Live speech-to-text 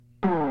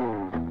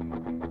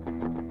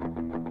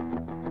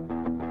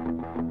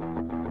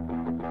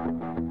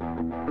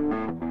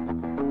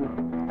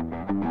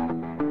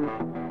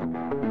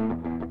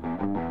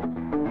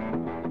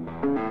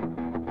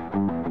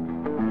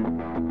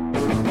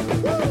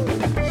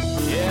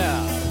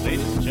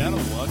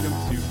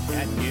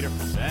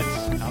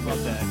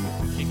about that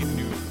kicking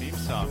new theme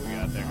song we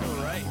got there? All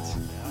right.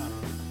 Yeah.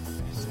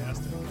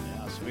 Fantastic.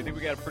 Yeah, so we think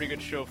we got a pretty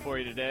good show for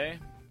you today.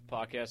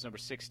 Podcast number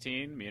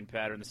 16. Me and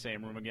Pat are in the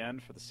same room again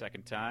for the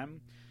second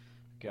time.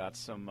 Got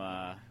some,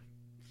 I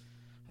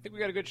think we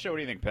got a good show. What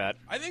do you think, Pat?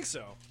 I think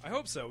so. I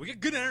hope so. We get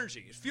good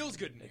energy. It feels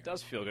good in here. It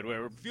does feel good.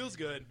 We're, Feels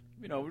good.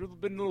 you know, we've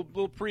been a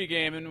little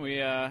pre-gaming. We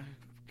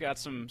got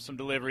some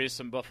deliveries,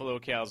 some Buffalo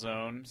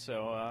Calzone.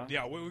 So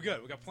Yeah, we're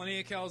good. We got plenty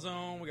of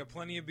calzone. We got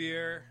plenty of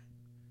beer.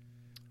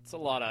 it's a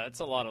lot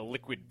of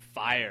liquid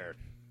fire.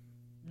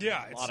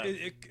 Yeah, lot of-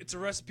 it's a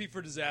recipe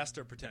for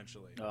disaster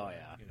potentially. Oh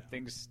yeah, You know.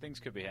 things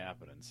could be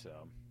happening. So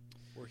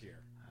We're here.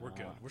 We're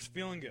good. We're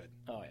feeling good.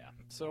 oh yeah.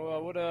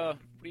 So what are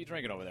you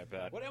drinking over there,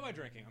 Pat? What am I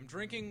drinking? I'm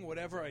drinking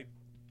whatever I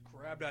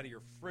grabbed out of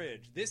your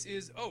fridge. This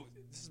is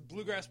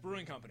Bluegrass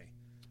Brewing Company.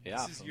 Yeah,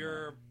 This is from,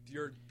 your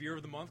beer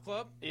of the month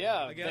club. Yeah,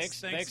 I guess.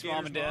 thanks,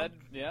 Mom and Dad.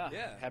 Gators Yeah.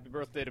 Yeah. Happy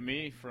birthday to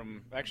me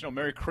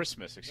Merry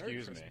Christmas.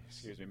 Excuse me. Christmas.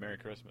 Excuse me. Merry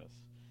Christmas.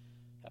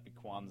 Happy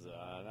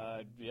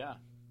Kwanzaa. Yeah,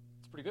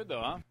 it's pretty good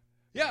though, huh?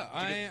 Yeah,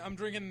 I'm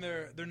drinking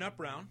their nut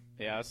brown.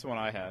 Yeah, that's the one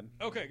I had.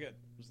 It Okay, good.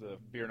 was the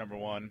beer number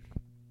one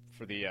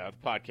for the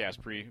podcast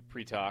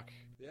pre-talk.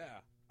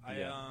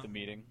 Yeah, The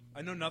meeting.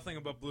 I know nothing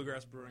about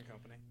Bluegrass Brewing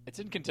Company. It's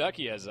in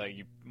Kentucky, as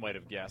you might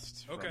have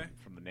guessed Okay.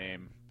 from the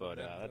name, but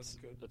Yeah, that's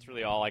good. that's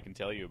really all I can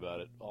tell you about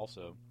it.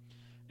 Also,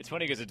 it's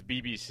funny because it's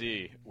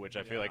BBC, which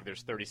I feel Yeah. like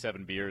there's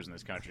 37 beers in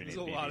this country. There's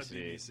named a lot of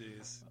BBC.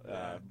 BBCs.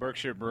 Yeah.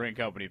 Berkshire Brewing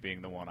Company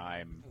being the one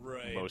I'm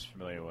Right. most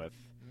familiar with.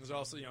 There's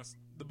also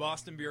the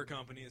Boston Beer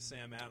Company is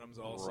Sam Adams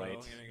also. Right.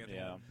 You get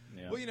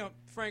Yeah. Well,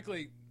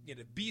 frankly,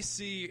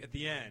 BC at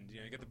the end.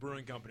 You get the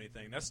Brewing Company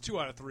thing. That's 2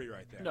 out of 3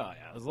 right there. No,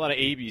 yeah. There's a lot of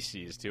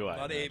ABCs too. A lot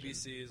of imagine.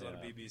 ABCs, a lot of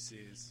Yeah.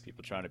 BBCs.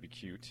 People trying to be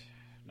cute,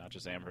 not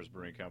just Amherst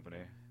Brewing Company.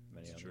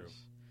 Many It's others.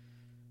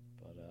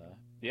 true. But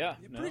yeah,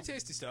 Yeah, no. pretty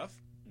tasty stuff.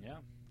 Yeah.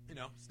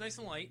 It's nice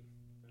and light.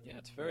 Yeah,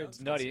 it's very Yeah, it's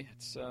it's nutty.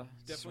 It's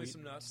Definitely sweet.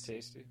 some nuts. It's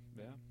tasty.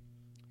 Yeah.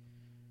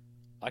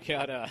 I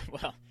got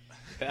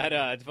Pat.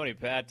 It's funny.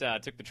 Pat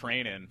took the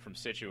train in from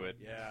Situate.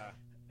 Yeah.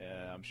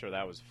 I'm sure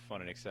that was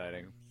fun and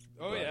exciting.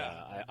 Oh, But,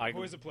 yeah. I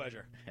Always a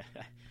pleasure.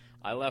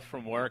 I left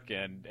from work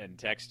and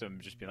text him,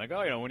 just being like,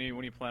 oh, when are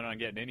you planning on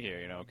getting in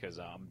here? Because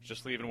I'm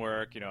just leaving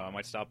work. I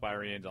might stop by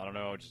Irene's. I don't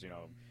know. Just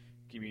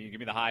give me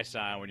the high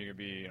sign when you're gonna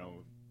be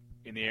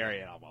in the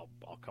area, and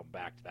I'll come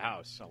back to the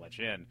house. I'll let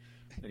you in.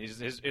 And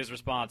his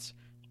response,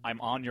 I'm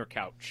on your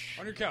couch.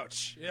 On your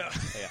couch. Yeah.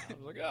 Yeah, I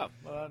was like, oh,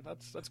 well,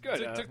 that's good.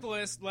 Took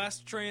the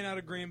last train out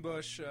of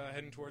Greenbush,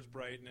 heading towards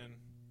Brighton, and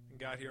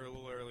got here a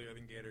little earlier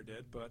than Gator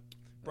did, but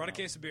brought a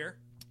case of beer.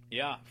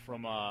 Yeah,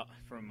 from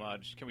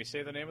can we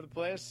say the name of the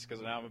place?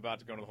 Because now I'm about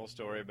to go into the whole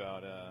story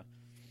about.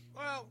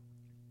 Well,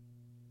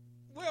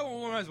 we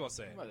might as well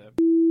say it.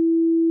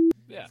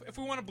 Yeah, If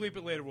we want to bleep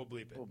it later, we'll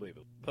bleep it. we'll believe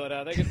it.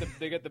 But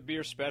they get the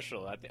beer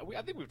special. I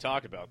think we've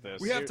talked about this.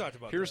 We have talked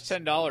about Here's this.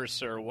 $10,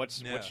 sir.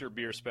 What's Yeah. your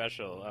beer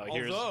special?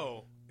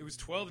 Although it was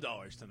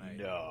 $12 tonight.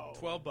 No.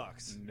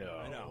 $12.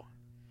 No.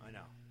 I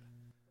know.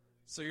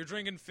 So you're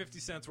drinking 50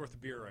 cents worth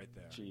of beer right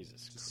there.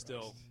 Jesus Just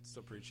Christ.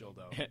 still pretty chilled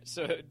out.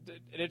 So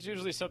it's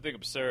usually something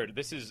absurd.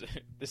 This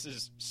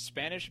is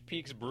Spanish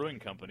Peaks Brewing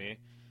Company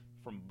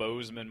from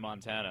Bozeman,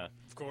 Montana.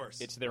 Of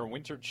course. It's their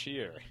winter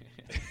cheer.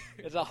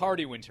 It's a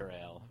hearty winter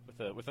ale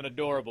with an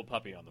adorable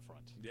puppy on the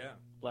front. yeah.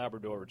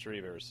 Labrador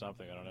Retriever or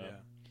something, I don't know. Yeah.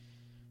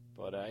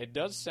 But it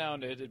does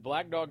sound...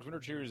 Black Dog's Winter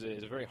Cheer is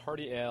a very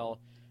hearty ale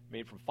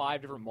made from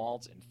 5 different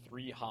malts and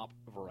 3 hop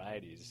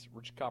varieties.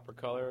 Rich copper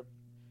color,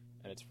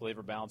 and its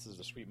flavor balances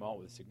the sweet malt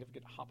with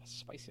significant hop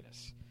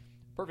spiciness.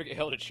 Perfect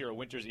ale to cheer a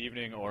winter's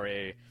evening or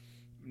a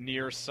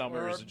near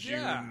summer's Or, June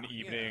yeah,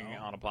 evening you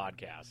know. on a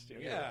podcast.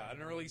 Yeah,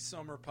 an early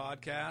summer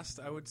podcast,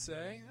 I would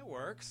say. That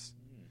works.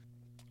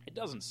 It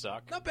doesn't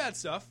suck. Not bad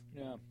stuff.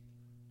 Yeah.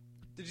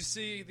 Did you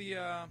see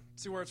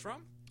see where it's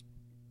from?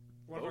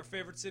 One of Oh. our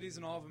favorite cities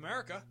in all of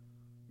America.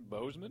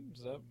 Bozeman?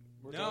 Is that...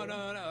 we're No. talking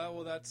about?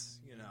 Well, that's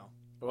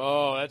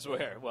Oh, that's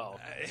where. Well,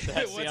 that's the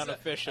What's that?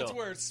 unofficial. That's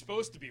where it's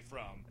supposed to be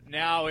from.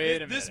 Now wait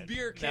a minute. This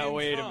beer came Now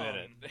wait from- a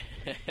minute.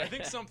 I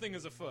think something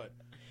is afoot.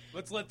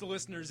 Let's let the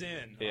listeners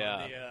in. Yeah.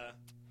 On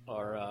the,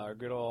 Our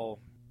good old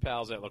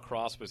pals at La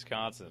Crosse,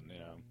 Wisconsin.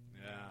 yeah.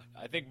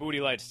 I think Booty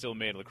Lights still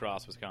made La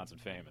Crosse, Wisconsin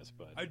famous,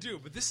 but I do,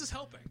 but this is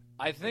helping.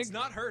 I think It's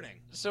not hurting.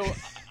 so.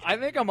 I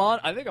think I'm on.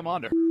 I think I'm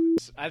on to.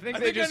 I think I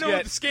they think just I know get.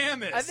 what the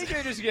scam is. I think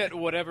they just get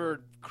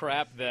whatever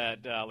crap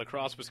that La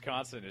Crosse,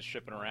 Wisconsin is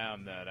shipping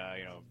around that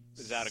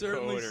is out of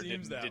Certainly code or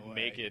seems that didn't way.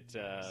 make it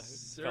fell off a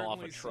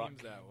Certainly truck.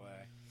 seems that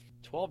way.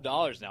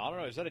 $12 now. I don't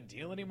know. Is that a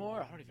deal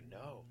anymore? I don't even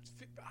know.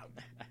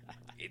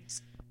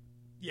 It's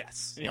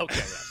yes. Okay,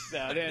 yes. The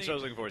I answer I was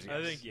think- looking for is yes.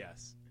 I think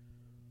yes.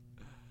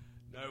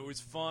 No, it was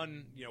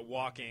fun,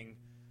 walking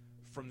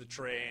from the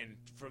train,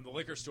 from the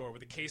liquor store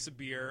with a case of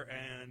beer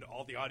and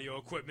all the audio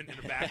equipment in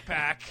a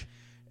backpack.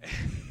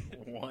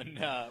 One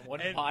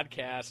And-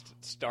 podcast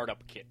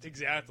startup kit.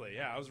 Exactly.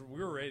 Yeah, we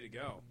were ready to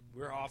go.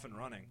 We were off and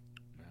running.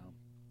 Well,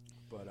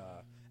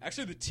 But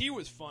actually, the tea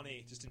was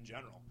funny just in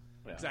general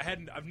because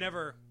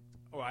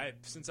Yeah.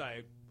 since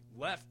I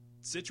left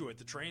Situate,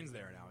 the train's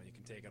there now, and you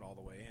can take it all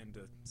the way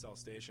into South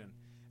Station.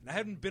 And I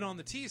hadn't been on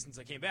the T since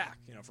I came back,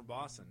 from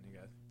Boston. You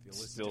got if you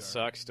listen Still to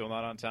sucks. Still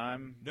not on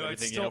time. No, Everything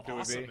it's you still hoped it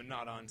would awesome be? and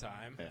not on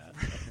time. Yeah.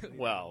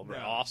 Well, No.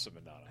 awesome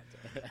and not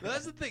on time.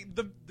 That's the thing.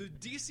 The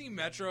DC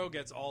Metro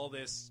gets all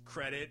this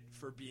credit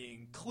for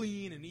being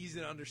clean and easy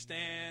to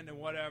understand and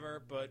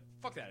whatever, but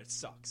fuck that. It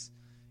sucks.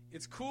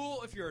 It's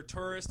cool if you're a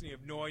tourist and you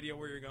have no idea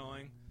where you're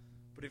going,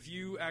 but if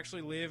you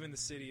actually live in the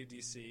city of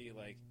DC,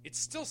 it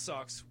still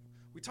sucks.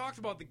 We talked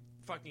about the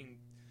fucking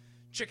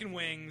chicken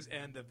wings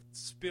and the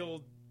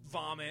spilled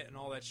vomit and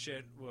all that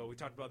shit. Well, we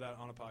talked about that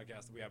on a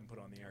podcast that we haven't put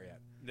on the air yet.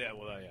 Yeah,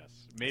 well, yes.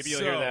 Maybe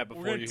you'll hear that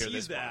before we're gonna you hear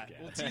tease this that.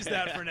 podcast. We'll tease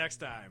that for next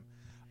time.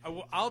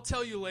 I'll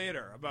tell you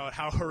later about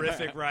how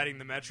horrific riding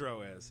the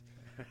Metro is.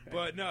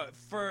 But no,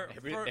 for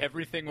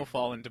everything will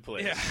fall into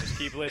place. Yeah. Just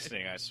keep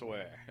listening, I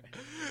swear.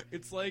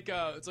 it's like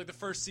the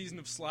first season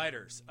of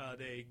Sliders.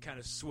 They kind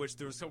of switched.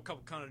 There was a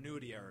couple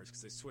continuity errors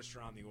because they switched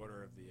around the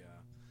order of the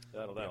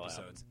That'll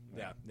episodes.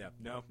 happen. Yeah.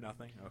 No,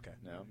 nothing. Okay.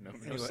 No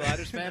Anyway.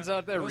 Sliders fans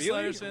out there. No Really?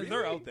 Sliders fans, Really?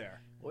 they're out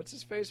there. What's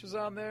his face was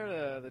on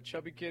there? The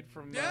chubby kid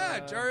from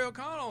Jerry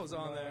O'Connell was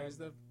on there. He's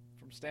the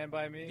from Stand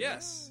By Me.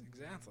 yes,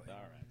 exactly. All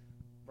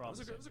right.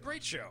 It was a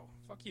great show.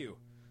 Fuck you.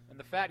 And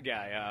the fat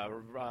guy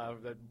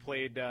that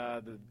played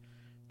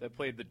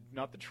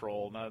not the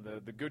troll, not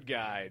the good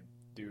guy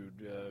dude,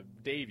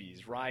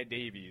 Davies, Rye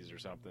Davies or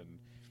something.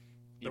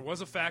 There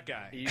was a fat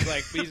guy.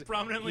 He's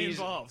prominently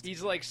involved.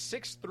 He's like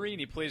 6'3", and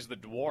he plays the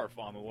dwarf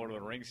on the Lord of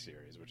the Rings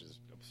series, which is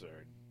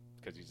absurd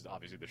because he's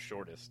obviously the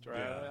shortest. Right?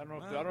 Yeah. I don't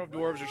know if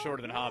dwarves are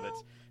shorter than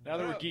hobbits. Now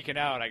that we're geeking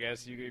out, I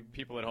guess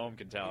people at home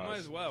can tell You us. might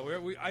as well.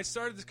 I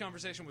started this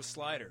conversation with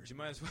Sliders. You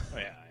might as well. Oh,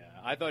 yeah.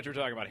 I thought you were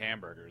talking about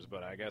hamburgers,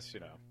 but I guess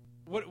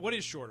What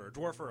is shorter, a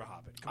dwarf or a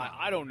hobbit? Come on.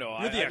 I don't know.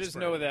 You're the I just expert.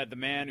 know that the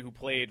man who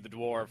played the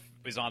dwarf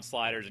is on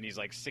Sliders, and he's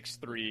like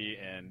 6'3",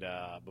 and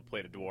but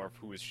played a dwarf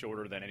who was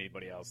shorter than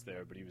anybody else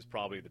there, but he was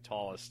probably the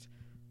tallest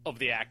of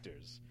the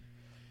actors.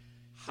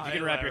 If you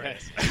can wrap your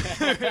head.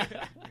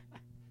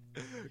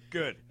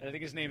 Good. And I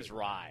think his name's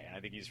Rye, and I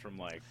think he's from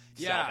like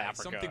Yeah, South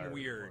Africa, something or,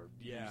 weird. or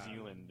Yeah. New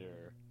Zealand,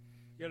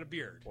 You had a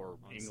beard. or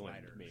on England,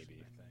 Sliders, maybe.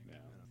 I think. Yeah.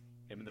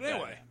 Him and the But fat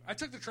anyway, guy. I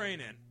took the train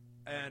in,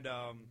 and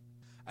I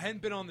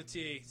hadn't been on the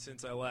T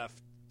since I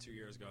left 2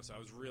 years ago, so I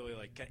was really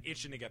kind of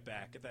itching to get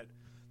back, get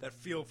that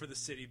feel for the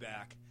city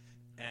back.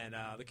 And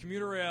the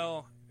commuter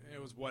rail,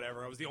 it was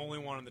whatever. I was the only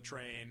one on the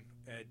train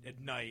at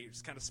night. It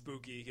was kind of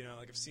spooky,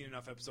 I've seen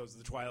enough episodes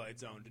of The Twilight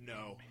Zone to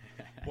know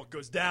what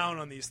goes down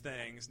on these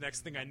things. Next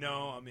thing I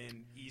know, I'm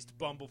in East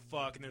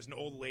Bumblefuck, and there's an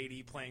old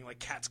lady playing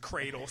Cat's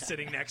Cradle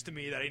sitting next to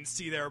me that I didn't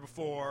see there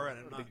before. And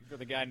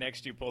The guy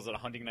next to you pulls out a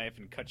hunting knife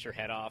and cuts your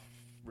head off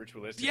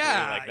ritualistically,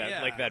 Yeah,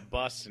 like that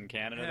bus in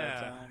Canada that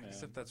time. Yeah.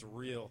 except that's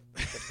real.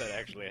 Except that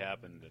actually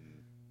happened.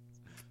 And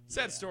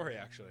Sad story,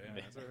 actually.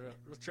 Yeah, it's a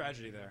real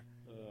tragedy there.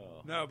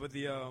 oh, No, but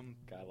the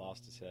guy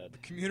lost his head.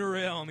 commuter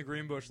rail on the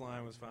Greenbush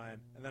line was fine,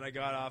 and then I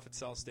got off at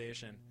South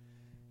Station,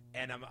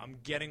 and I'm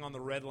getting on the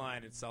red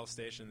line at South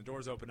Station. The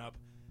doors open up,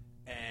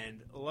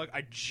 and look,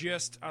 I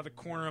just out of the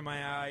corner of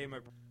my eye,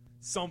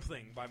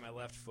 something by my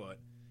left foot,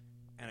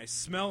 and I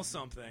smell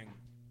something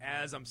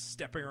as I'm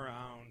stepping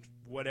around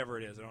whatever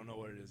it is. I don't know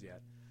what it is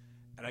yet.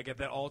 And I get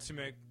that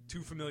ultimate,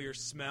 too familiar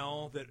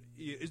smell that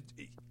is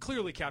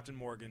clearly Captain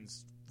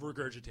Morgan's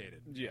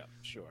regurgitated. Yeah,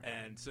 sure.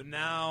 And so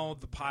now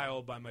the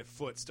pile by my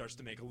foot starts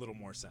to make a little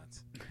more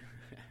sense.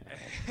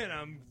 And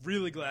I'm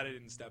really glad I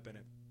didn't step in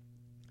it.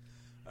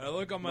 I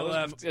look on my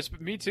left. Yes,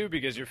 me too,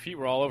 because your feet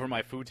were all over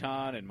my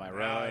futon and my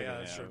rug. Yeah,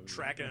 that's true.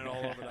 Tracking it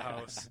all over the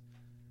house.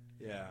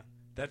 Yeah.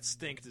 That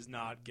stink does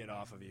not get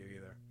off of you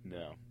either.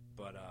 No.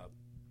 But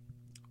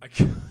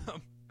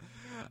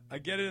I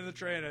get into the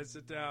train, I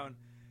sit down,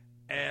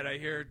 and I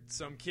hear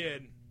some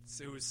kid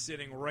who was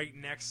sitting right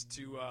next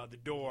to the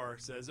door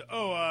says,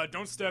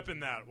 don't step in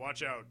that.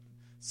 Watch out.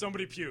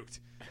 Somebody puked.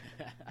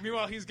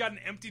 Meanwhile, he's got an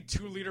empty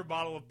 2-liter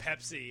bottle of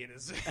Pepsi in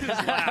his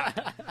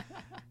lap.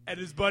 And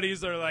his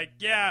buddies are like,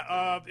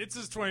 it's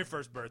his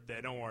 21st birthday.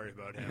 Don't worry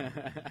about him.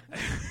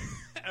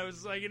 I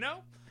was like, a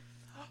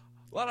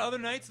lot of other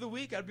nights of the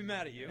week, I'd be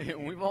mad at you.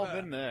 We've all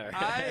been there.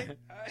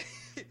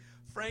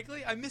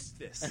 Frankly, I missed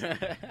this.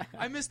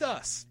 I missed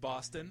us,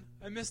 Boston.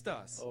 I missed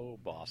us. Oh,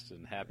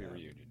 Boston. Happy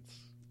reunions.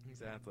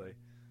 Exactly.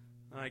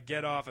 I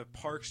get off at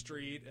Park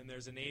Street, and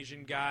there's an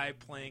Asian guy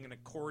playing an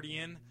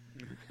accordion.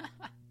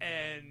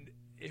 And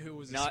it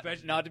was not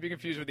to be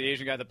confused with the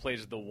Asian guy that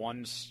plays the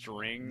one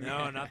string.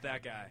 No, not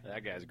that guy.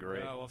 That guy's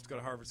great. We'll have to go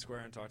to Harvard Square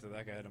and talk to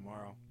that guy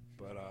tomorrow.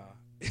 But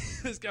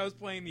this guy was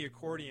playing the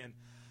accordion,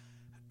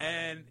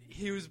 and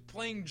he was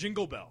playing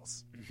Jingle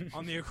Bells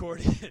on the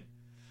accordion.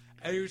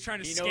 And he was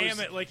trying to scam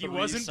it like he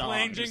wasn't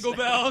playing Jingle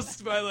Bells,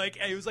 but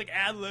he was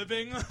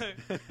ad-libbing.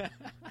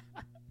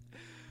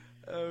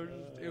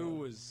 It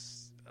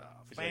was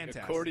fantastic.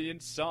 Like accordion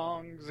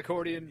songs,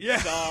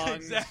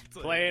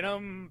 exactly. Playing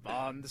them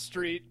on the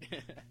street.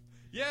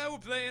 Yeah, we're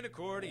playing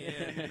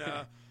accordion.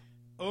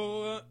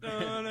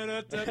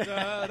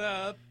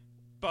 Da-da-da-da-da,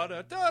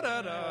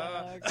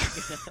 ba-da-da-da-da.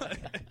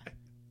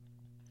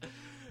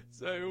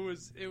 So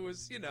it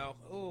was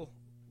a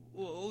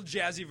little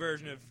jazzy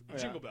version of Yeah.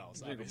 Jingle Bells.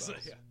 Jingle Obviously.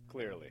 Bells. Yeah,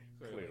 Clearly.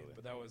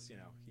 But that was,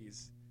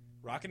 he's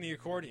rocking the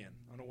accordion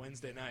on a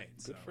Wednesday night.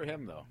 Good so for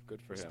him, though.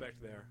 Good for him.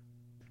 respect there.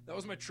 That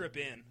was my trip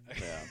in.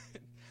 Yeah.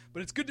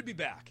 But it's good to be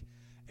back.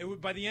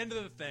 By the end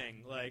of the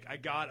thing, like I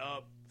got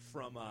up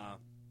from,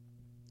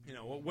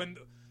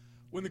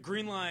 when the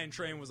Green Line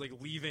train was like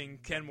leaving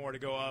Kenmore to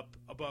go up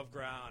above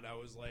ground, I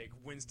was like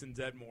Winston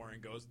Deadmore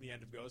in the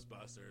end of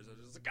Ghostbusters. I was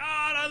just like,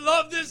 God, I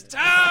love this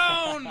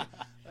town.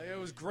 Like, it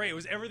was great. It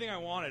was everything I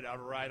wanted out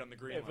of a ride on the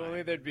Green If Line.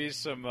 only there'd be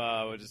some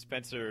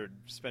Spencer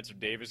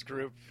Davis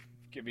group.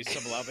 Give me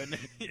some lovin'.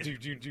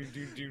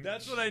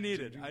 That's what I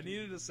needed. I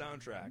needed a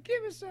soundtrack.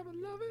 Give me some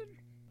lovin'.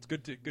 It's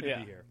good to Yeah.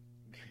 be here.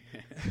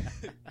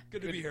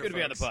 Good to be here. Good to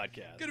be on the folks.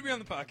 podcast. Good to be on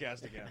the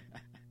podcast again.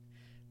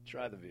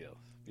 Try the veal.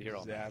 Be here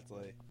all night.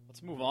 Exactly.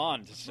 Let's move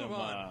on to some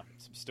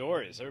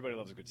stories. Everybody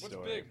loves a good What's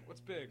story. big?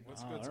 What's big?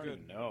 What's I good's don't good?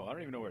 even know. I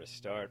don't even know where to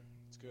start.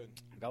 It's good.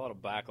 I got a little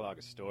backlog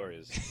of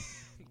stories.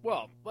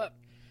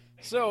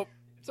 So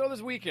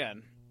this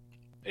weekend,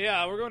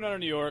 yeah, we're going down to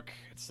New York.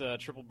 It's a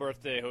triple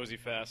birthday Hosey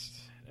Fest,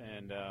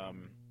 and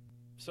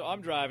so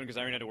I'm driving because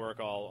Irene had to work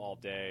all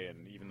day,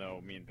 and even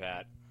though me and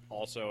Pat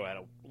also had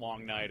a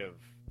long night of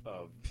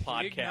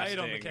podcasting, Big night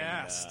on the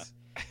cast.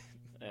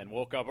 and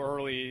woke up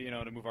early,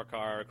 to move our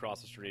car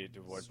across the street to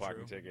avoid It's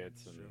parking true.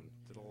 tickets, It's and true.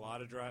 Did a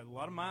lot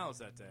of miles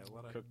that day. A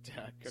lot of cooked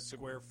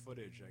square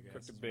footage, I guess.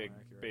 cooked a is more big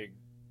accurate.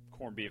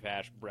 corned beef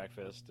hash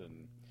breakfast,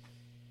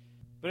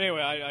 but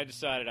anyway, I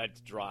decided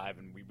I'd drive,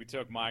 and we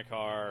took my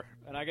car,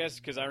 and I guess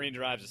because Irene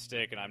drives a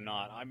stick and I'm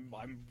not,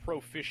 I'm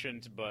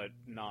proficient, but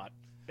not.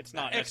 It's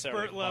not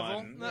necessarily expert level.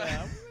 fun.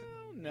 Yeah,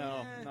 well,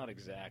 no, not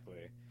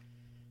exactly.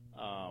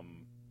 I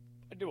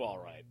do all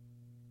right,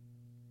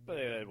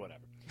 but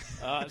whatever.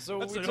 So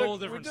That's we a took, whole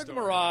different we took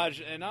story.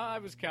 Mirage, and I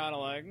was kind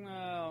of like,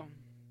 well,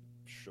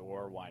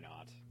 sure, why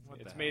not? What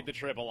the It's hell? made the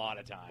trip a lot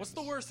of times. What's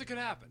the worst that could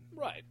happen?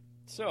 Right.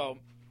 So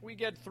we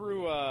get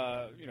through,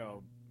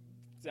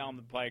 down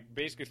the pike,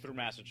 basically through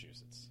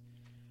Massachusetts.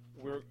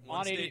 We're One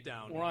on state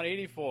down. We're on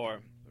 84,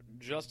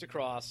 just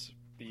across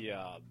the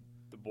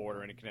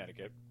border into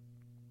Connecticut,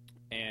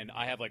 and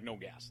I have no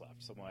gas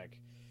left. So I'm like,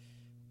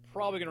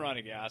 probably gonna run out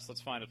of gas.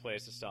 Let's find a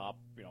place to stop.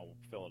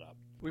 Fill it up.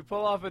 We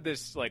pull off at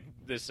this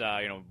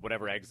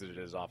whatever exit it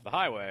is off the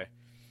highway,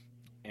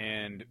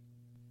 and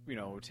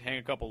to hang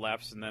a couple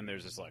lefts, and then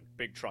there's this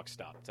big truck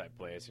stop type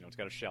place. It's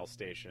got a Shell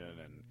station,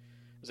 and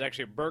there's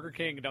actually a Burger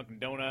King, a Dunkin'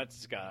 Donuts.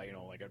 It's got a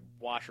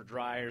washer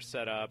dryer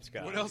set up. It's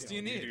got What else do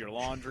you need? do your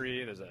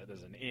laundry. There's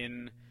an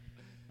inn,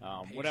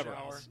 Pay whatever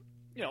shower. else.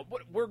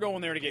 We're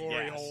going there to get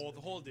Glory gas. hole,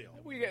 the whole deal.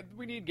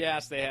 We need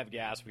gas. They have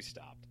gas. We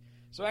stopped.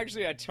 So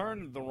actually, I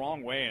turned the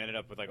wrong way and ended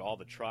up with all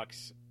the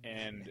trucks.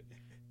 And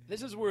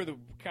this is where the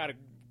kind of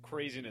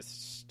craziness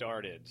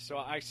started. So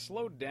I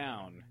slowed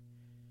down,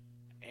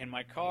 and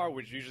my car,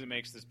 which usually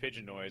makes this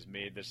pigeon noise,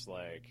 made this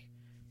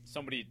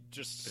somebody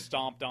just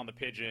stomped on the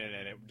pigeon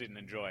and it didn't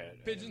enjoy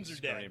it. Pigeons and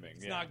are dead. screaming.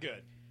 It's Yeah. not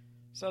good.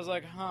 So I was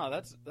like,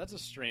 that's a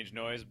strange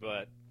noise,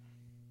 but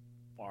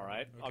all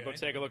right. I'll go Okay.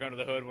 take a look under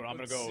the hood.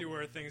 Let's see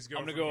where things go.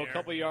 I'm gonna from go here. a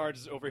couple of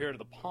yards over here to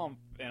the pump,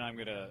 and I'm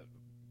gonna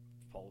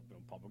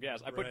pump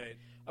gas. Right.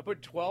 I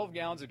put 12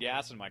 gallons of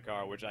gas in my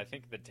car, which I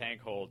think the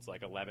tank holds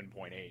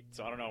 11.8.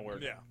 So I don't know where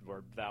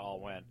that all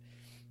went.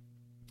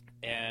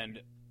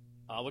 And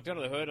I looked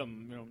under the hood.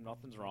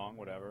 Nothing's wrong.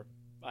 Whatever.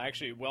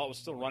 It was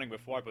still running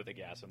before I put the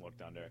gas in.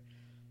 Looked under.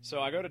 So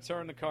I go to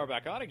turn the car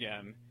back on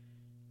again,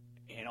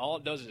 and all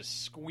it does is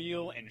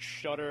squeal and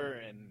shudder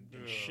and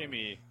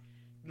shimmy.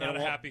 Not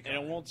a happy car.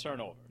 And it won't turn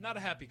over. Not a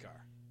happy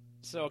car.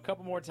 So a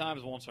couple more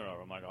times it won't turn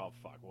over. I'm like, oh,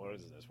 fuck, what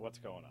is this? What's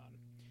going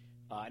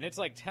on? And it's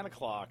 10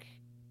 o'clock.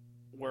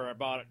 We're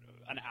about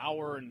an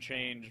hour and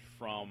change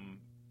from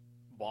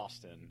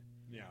Boston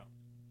Yeah.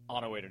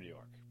 on our way to New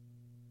York.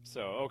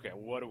 So, okay,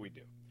 what do we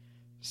do?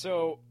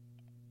 So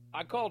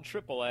I called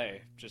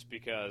AAA just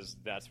because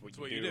that's what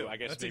you do. I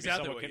guess That's maybe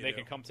exactly someone what you they do.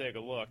 can come take a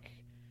look.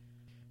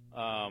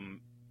 And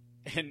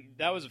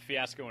that was a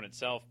fiasco in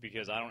itself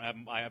because I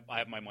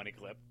have my money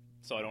clip,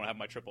 so I don't have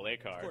my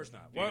AAA card. Of course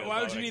not. Because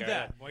Why would you I need carry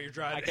that while you're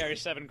driving? I carry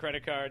 7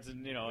 credit cards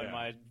and Yeah. and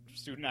my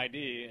student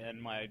ID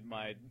and my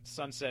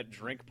Sunset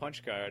drink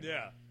punch card.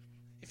 Yeah.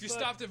 If you But-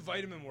 stopped at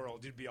Vitamin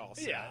World, you'd be all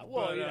set. Yeah,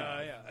 well, but,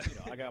 yeah.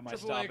 yeah. I got my AAA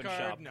Stop and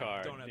Shop no,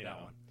 card. Don't have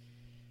that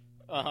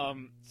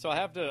one. So I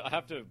have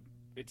to.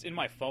 It's in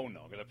my phone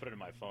though because I put it in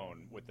my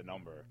phone with the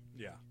number.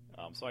 Yeah.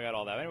 So I got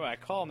all that. Anyway, I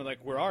call and they're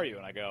like, "Where are you?"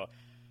 And I go,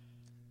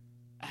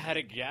 "At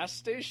a gas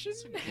station."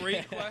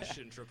 Great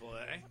question,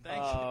 AAA.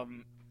 Thank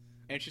you.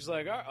 And she's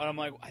like, all right. And I'm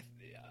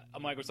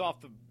like, it's off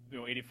the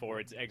 84.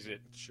 It's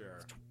exit. Sure.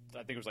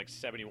 I think it was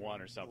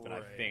 71 or something.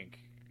 Right. I think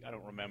I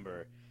don't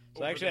remember. So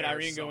Over I actually had there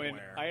Irene go in.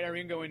 somewhere. I had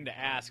Irene go in to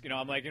ask.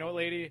 I'm like,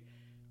 lady,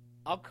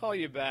 I'll call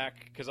you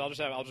back because I'll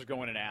just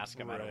go in and ask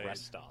them at a Right.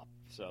 rest stop.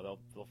 So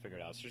they'll figure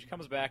it out. So she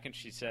comes back and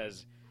she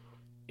says,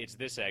 it's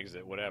this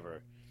exit,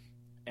 whatever.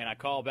 And I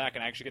call back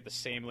and I actually get the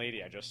same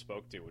lady I just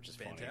spoke to, which is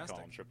funny. Fantastic.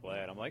 Calling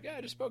AAA, and I'm like, yeah,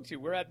 I just spoke to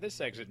you. We're at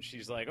this exit, and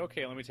she's like,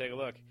 okay, let me take a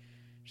look.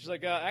 She's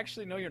like,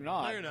 actually, no, you're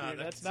not. No, you're not.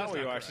 That's That's not where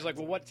you not are. correct. She's like,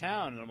 well, what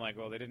town? And I'm like,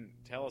 well, they didn't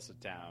tell us a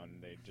town.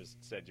 They just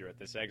said you're at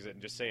this exit,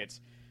 and just say it's,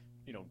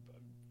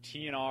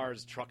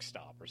 T&R's truck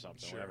stop or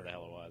something, Sure. whatever the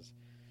hell it was.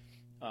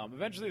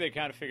 Eventually, they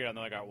kind of figured out, and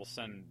they're like, all right, we'll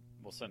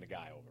send a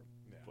guy over.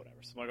 Yeah. Whatever.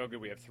 So I'm like, okay,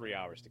 we have 3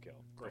 hours to kill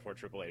before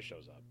AAA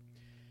shows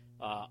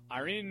up.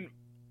 Irene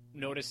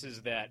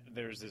notices that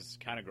there's this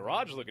kind of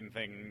garage-looking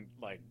thing,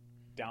 like,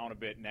 down a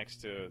bit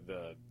next to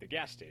the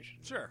gas station.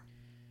 Sure.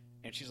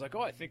 And she's like,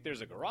 oh, I think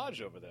there's a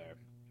garage over there.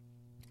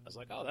 I was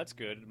like, oh, that's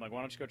good. I'm like, why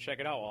don't you go check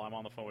it out while I'm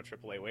on the phone with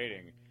AAA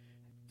waiting?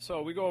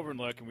 So we go over and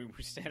look, and we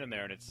stand in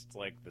there, and it's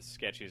like the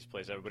sketchiest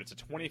place ever, but it's a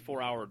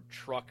 24-hour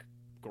truck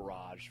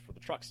garage for the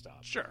truck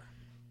stop. Sure.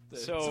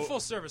 So it's a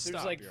full-service stop.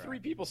 There's like you're three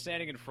right. people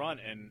standing in front,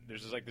 and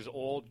there's just like this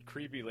old,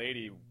 creepy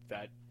lady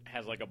that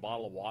has like a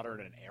bottle of water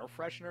and an air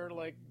freshener,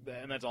 like,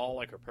 and that's all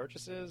like her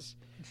purchases.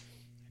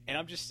 And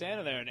I'm just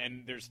standing there,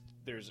 and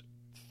there's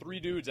 3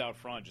 dudes out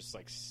front just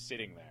like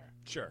sitting there.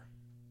 Sure.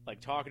 Like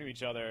talking to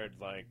each other,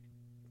 like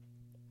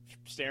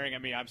staring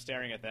at me. I'm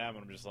staring at them,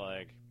 and I'm just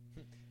like,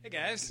 Hey,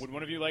 guys. would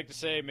one of you like to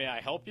say, may I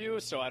help you?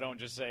 So I don't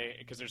just say,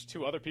 because there's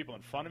 2 other people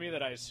in front of me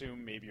that I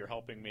assume maybe you're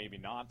helping, maybe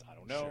not. I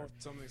don't know. Sure.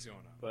 Something's going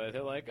on. But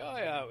they're like, oh,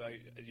 yeah,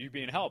 you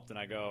being helped. And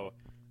I go,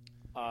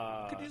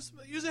 Could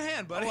use a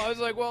hand, buddy. well, I was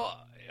like,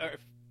 well,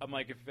 I'm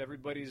like, if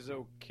everybody's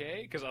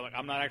okay, because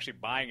I'm not actually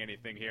buying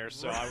anything here,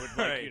 so I would like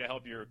Right. you to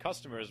help your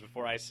customers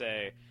before I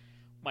say,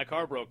 my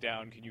car broke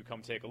down, can you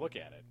come take a look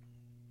at it?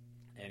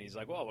 And he's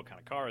like, well, what kind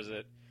of car is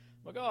it?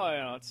 I'm like,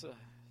 oh, it's a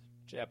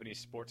Japanese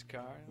sports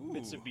car, Ooh.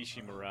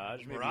 Mitsubishi Mirage.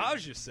 Maybe,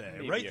 Mirage, you say.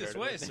 maybe Right you this heard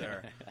of way, it.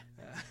 sir.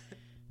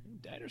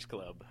 Diners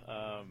Club.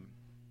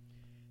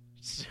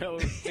 So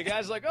the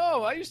guy's like,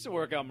 oh, I used to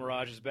work on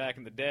Mirages back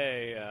in the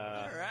day.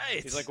 All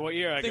right. He's like, what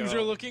year? I Things go,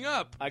 are looking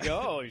up. I go,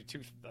 oh, I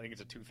think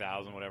it's a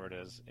 2000, whatever it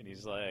is. And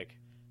he's like,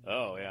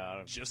 oh, yeah. I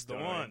don't, Just the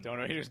don't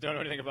one. He just don't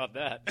know anything about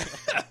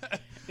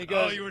that. He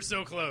goes, oh, you were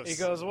so close. He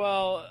goes,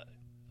 well,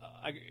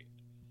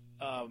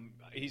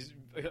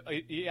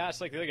 he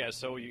asked like the other guys,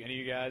 so any of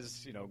you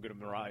guys, good at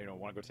Mirage,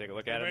 want to go take a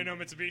look at Anybody it? know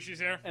Mitsubishi's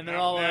here? And they're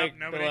Nope, all nope, like,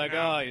 nobody, they're like,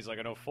 no. oh, he's like,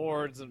 I know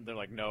Fords, and they're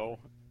like, no.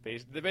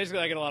 They're basically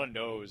like, get a lot of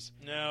no's.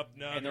 Nope,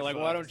 no. And they're like,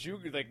 why don't you,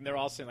 like, they're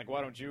all saying, like,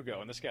 why don't you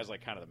go? And this guy's,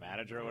 like, kind of the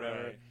manager or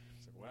whatever. Right.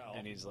 It's like, well.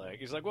 And he's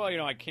like, well,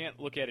 I can't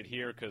look at it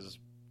here because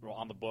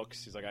on the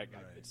books, he's like,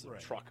 it's a right.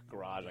 truck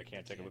garage. I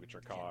can't take a look at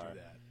your car. Can't do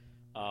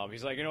that.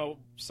 He's like,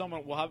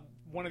 someone will have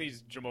one of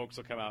these jamokes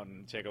will come out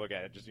and take a look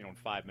at it just, in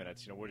 5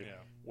 minutes.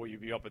 Will you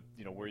be up at,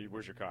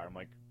 where's your car? I'm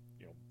like,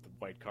 the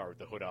white car with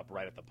the hood up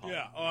right at the pump.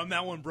 Yeah. Oh, I'm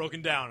that one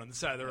broken down on the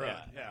side of the road.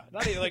 Yeah.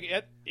 Not even like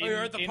you're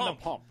at the in pump.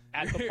 the pump.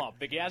 At the pump.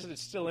 The gas is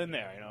still in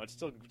there. It's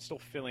still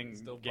filling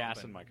Still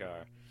gas pumping. in my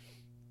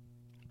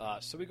car.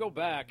 So we go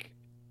back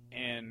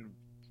and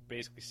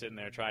basically sitting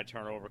there, try to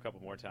turn it over a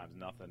couple more times,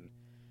 nothing.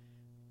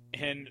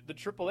 And the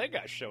AAA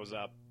guy shows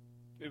up.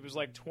 It was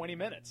like 20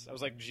 minutes. I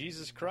was like,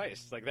 Jesus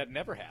Christ, like that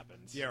never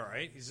happens. Yeah,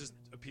 right? He just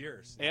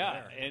appears. He's Yeah,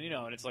 there. and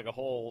and it's like a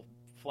whole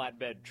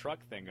flatbed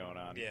truck thing going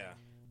on. Yeah.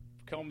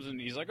 Comes and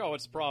he's like, oh,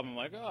 what's the problem? I'm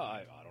like, oh,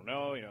 I don't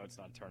know. It's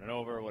not turning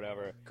over or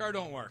whatever. Car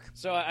don't work.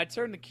 So I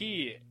turn the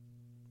key,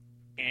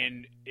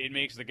 and it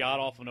makes the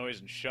god-awful noise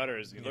and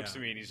shudders. And he looks Yeah.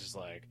 at me, and he's just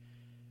like,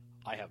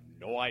 I have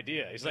no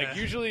idea. He's like, Yeah.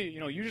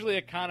 usually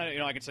it kind of,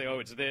 I can say, oh,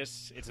 it's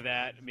this, it's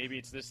that, maybe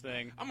it's this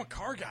thing. I'm a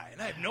car guy,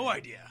 and I have no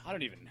idea. I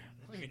don't even know.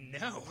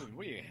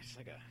 What are you, it's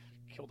like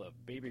killed a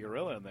baby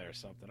gorilla in there or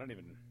something. I don't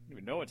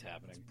even know what's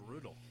happening. It's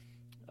brutal.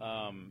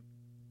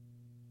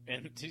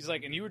 And he's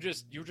like, and you were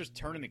just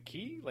turning the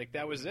key? Like,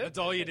 that was it? That's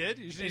all you did?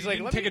 You He's you like,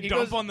 didn't let take me- a he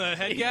dump goes- on the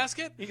head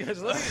gasket? He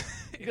goes,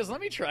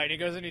 let me try. And he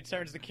goes and he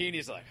turns the key, and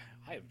he's like,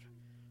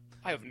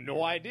 I have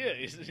no idea.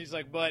 He's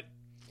like, but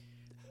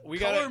we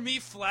got Color me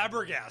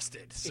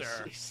flabbergasted, sir.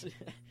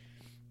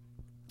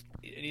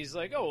 And he's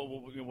like, oh,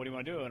 well, what do you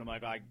want to do? And I'm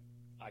like, I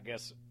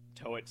guess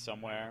tow it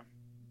somewhere.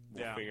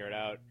 We'll Yeah. figure it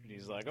out. And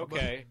he's like,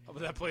 okay. How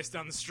about that place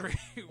down the street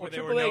where Well,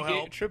 there were no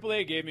help?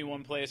 AAA gave me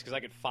one place because I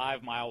get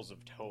 5 miles of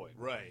towing.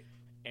 Right.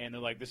 And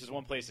they're like, this is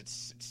one place.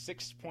 It's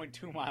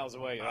 6.2 miles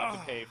away. You have to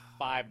Ah. pay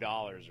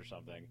 $5 or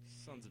something.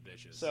 Sons of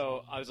bitches.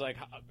 So I was like,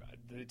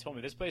 they told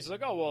me this place is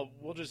like, oh well,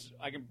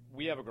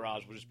 we have a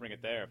garage. We'll just bring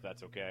it there if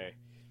that's okay.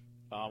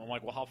 I'm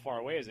like, well, how far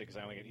away is it? Because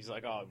he's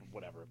like, oh,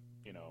 whatever,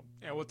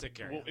 yeah, we'll take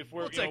care of Well, you. if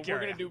we're We'll take care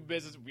we're of gonna you. do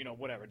business,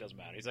 whatever, it doesn't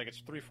matter. He's like,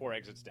 it's 3-4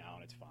 exits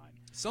down, it's fine.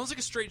 Sounds like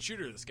a straight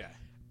shooter, this guy.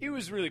 It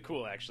was really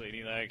cool actually.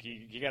 And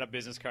he got a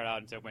business card out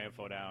and took my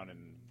info down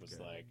and was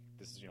Good. like,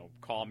 this is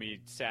call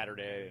me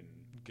Saturday and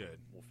Good.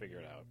 we'll figure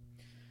it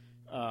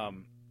out.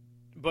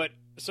 But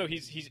so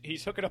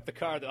he's hooking up the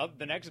car.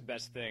 The next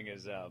best thing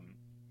is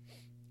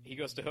he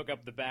goes to hook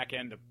up the back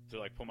end to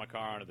like pull my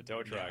car onto the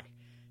tow truck,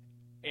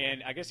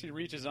 and I guess he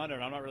reaches under,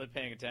 and I'm not really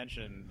paying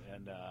attention,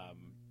 and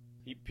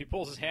he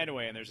pulls his hand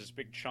away, and there's this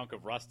big chunk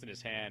of rust in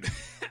his hand,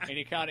 and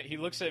he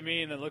looks at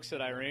me and then looks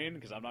at Irene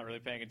because I'm not really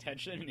paying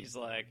attention, and he's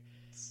like,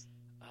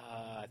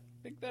 I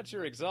think that's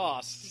your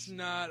exhaust. It's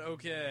not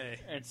okay.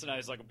 And so now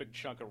there's like a big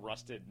chunk of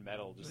rusted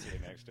metal just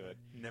sitting next to it.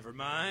 Never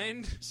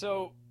mind.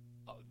 So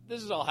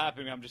this is all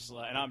happening. I'm just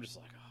like, oh,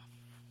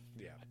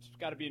 Yeah. It's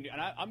got to be, and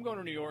I'm going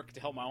to New York to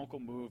help my uncle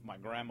move my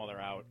grandmother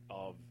out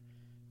of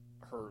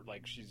her,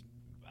 like, she's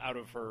out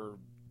of her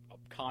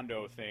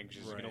condo thing.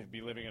 She's Right. going to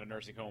be living in a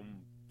nursing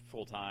home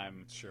full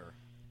time. Sure.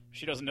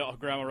 She doesn't know.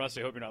 Grandma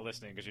Rusty, I hope you're not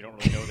listening because you don't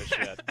really know this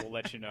yet. We'll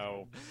let you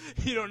know.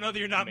 You don't know that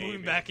you're not Maybe.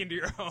 moving back into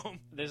your home.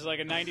 There's like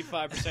a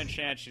 95%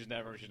 chance she's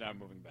not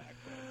moving back.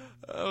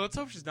 Let's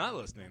hope she's not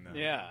listening then.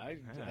 Yeah.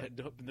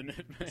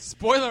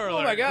 Spoiler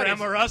alert, Oh my God,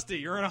 Grandma Rusty,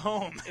 you're in a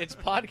home. It's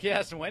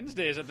podcast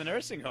Wednesdays at the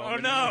nursing home. Oh,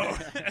 no.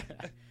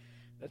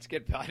 Let's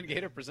get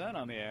Gator Present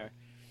on the air.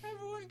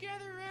 Everyone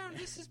gather around.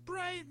 This is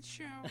Brian's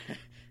show.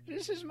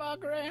 This is my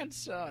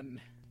grandson.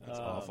 That's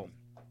awful.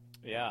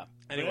 Yeah.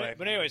 Anyway,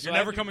 but anyway, so you're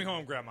never coming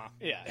home, Grandma.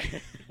 Yeah.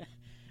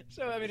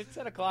 So I mean, it's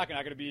 10 o'clock, and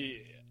I'm going to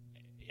be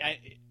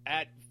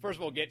at first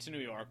of all get to New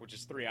York, which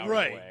is 3 hours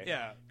Right. away.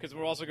 Yeah. Because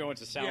we're also going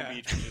to Sound Yeah.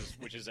 Beach,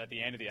 which is at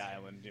the end of the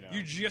island. You know.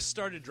 You just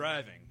started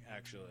driving,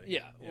 actually.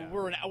 Yeah.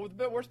 We're an hour.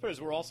 The worst part is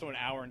we're also an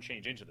hour and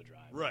change into the drive.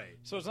 Right.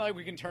 So it's not like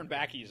we can turn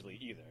back easily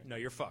either. No,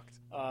 you're fucked.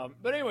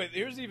 But anyway,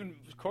 here's even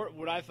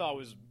what I thought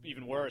was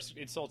even worse,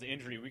 insult to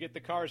injury. We get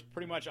the cars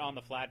pretty much on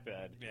the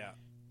flatbed. Yeah.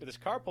 But this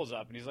car pulls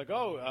up, and he's like,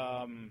 "Oh,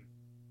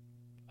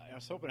 I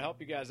was hoping to help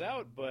you guys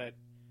out, but..."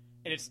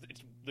 And it's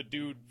the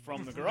dude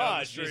from the From down the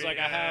garage. street, He's like,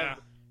 yeah.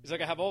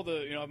 I have all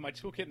the, my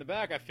toolkit in the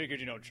back. I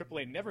figured,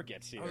 AAA never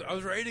gets here. I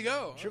was ready to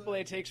go.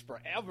 AAA takes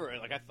forever.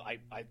 Like at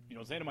the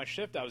end of my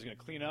shift, I was going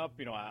to clean up.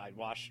 I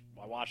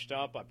washed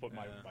up. I put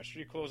my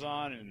street clothes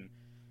on, and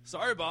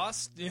Sorry,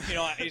 boss.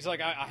 he's like,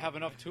 I have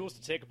enough tools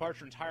to take apart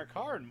your entire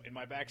car in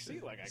my back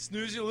seat. Like,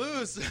 Snooze, you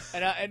lose.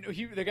 and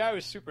the guy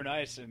was super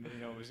nice, and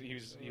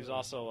he was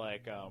also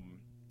like,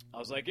 I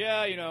was like,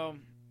 yeah,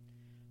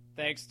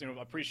 thanks,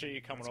 I appreciate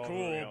you coming That's over.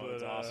 cool,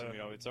 It's but, awesome.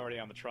 It's already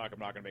on the truck. I'm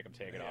not going to make him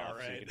take it Yeah, off,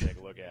 so you right. can take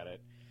a look at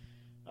it.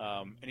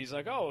 And he's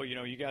like, oh,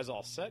 you guys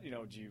all set? Do you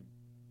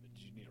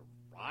need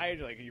a ride?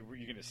 Like, are you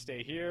going to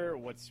stay here?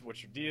 What's your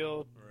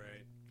deal?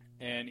 Right.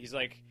 And he's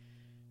like,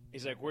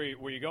 where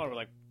you going? We're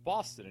like,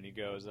 Boston. And he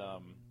goes,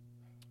 oh,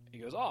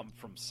 I'm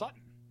from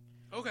Sutton,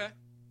 Okay.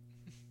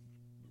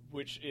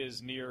 which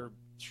is near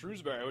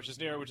Shrewsbury, which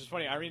is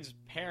funny. Irene's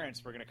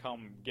parents were going to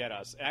come get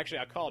us. Actually,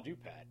 I called you,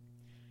 Pat.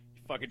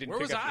 You fucking didn't Where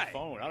pick was up I? your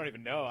phone. I don't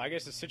even know. I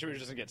guess the situation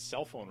doesn't get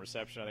cell phone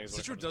reception. I think is what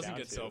it Situate comes doesn't down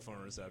get to. cell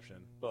phone reception.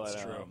 But,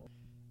 That's true.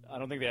 I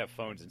don't think they have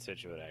phones in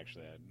Situate,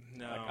 actually.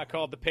 No. I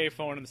called the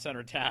payphone in the center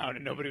of town,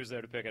 and nobody was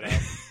there to pick it up.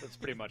 That's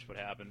pretty much what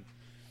happened.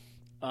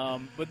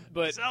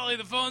 But Sally,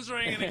 the phone's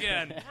ringing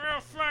again.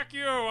 Well, fuck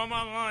you. I'm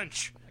on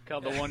lunch. I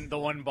called the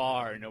one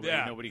bar, and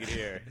Yeah. nobody could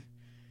hear.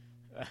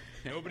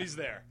 Nobody's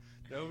there.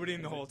 Nobody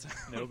in the whole town.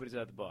 Nobody's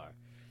at the bar.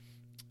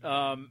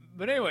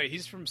 But anyway,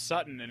 he's from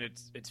Sutton, and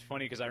it's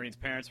funny because Irene's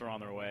parents were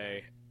on their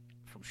way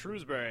from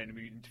Shrewsbury, and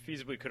we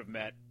feasibly could have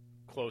met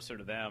closer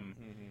to them.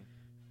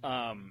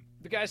 Mm-hmm.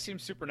 The guy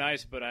seems super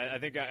nice, but I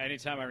think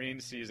anytime Irene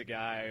sees a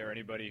guy or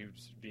anybody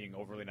who's being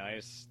overly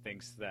nice,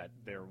 thinks that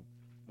they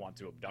want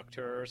to abduct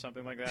her or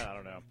something like that. I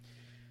don't know.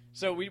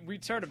 So we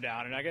turned him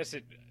down, and I guess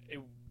it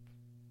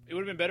would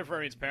have been better for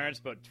Irene's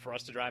parents, but for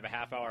us to drive a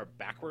half hour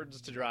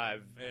backwards to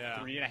drive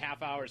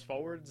 3.5 hours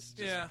forwards,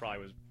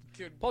 probably was.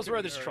 Plus, we're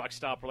at this truck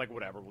stop. We're like,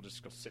 whatever. We'll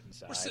just go sit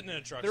inside. We're sitting in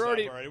a truck They're stop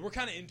already- already. We're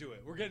kind of into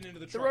it. We're getting into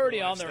the truck They're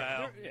already on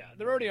lifestyle.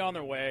 they're already on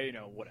their way.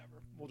 Whatever.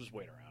 We'll just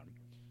wait around.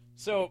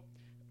 So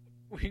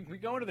we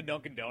go into the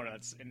Dunkin'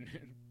 Donuts, and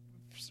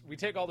we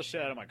take all the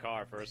shit out of my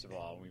car. First of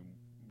all,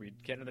 we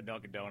get into the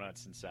Dunkin'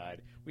 Donuts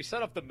inside. We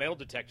set up the metal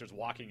detectors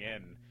walking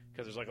in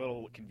because there's like a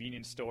little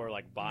convenience store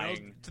like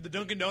buying. To the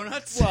Dunkin'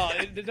 Donuts? Well,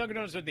 the Dunkin'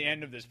 Donuts are at the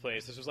end of this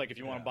place. This was like if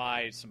you want to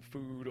buy some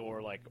food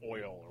or like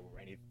oil or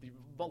anything,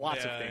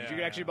 lots of things. You can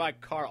actually buy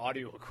car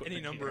audio equipment.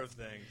 Any number here. of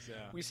things, yeah.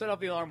 We set up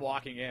the alarm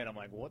walking in. I'm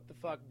like, what the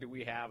fuck do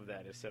we have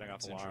that is setting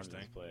off alarms in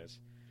this place?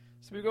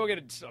 So we go get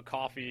a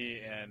coffee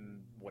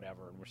and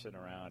whatever, and we're sitting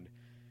around.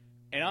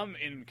 And I'm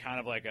in kind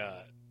of like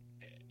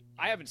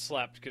I haven't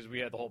slept because we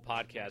had the whole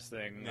podcast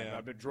thing. Yeah.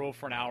 I've been drove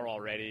for an hour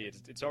already.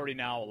 It's already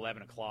now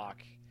 11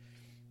 o'clock.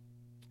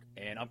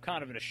 And I'm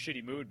kind of in a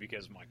shitty mood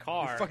because my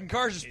car Your fucking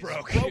car's just is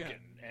broke. broken.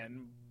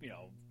 And,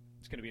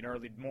 it's going to be an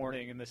early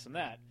morning and this and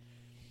that.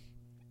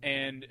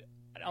 And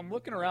I'm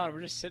looking around.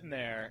 We're just sitting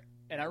there.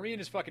 And Irene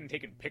is fucking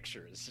taking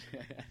pictures.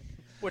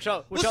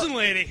 Listen,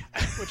 lady,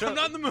 which I'm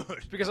not in the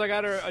mood. Because I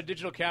got her a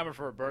digital camera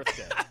for her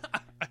birthday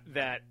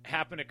that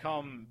happened to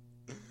come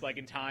like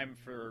in time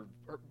for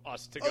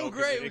us to go. Oh,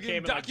 great. It We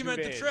came can in, like, 2 document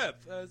the days. trip.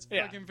 That's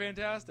Yeah. fucking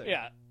fantastic.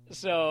 Yeah.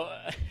 So,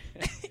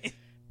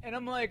 and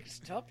I'm like,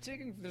 stop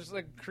taking. There's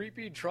like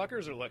creepy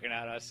truckers are looking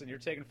at us, and you're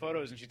taking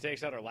photos. And she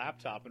takes out her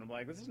laptop, and I'm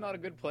like, this is not a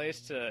good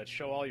place to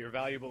show all your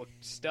valuable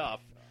stuff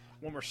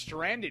when we're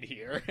stranded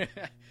here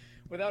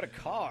without a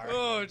car.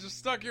 Oh, just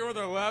stuck here with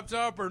our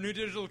laptop, our new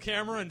digital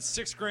camera, and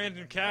 $6,000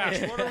 in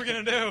cash. What are we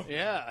gonna do?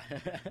 Yeah.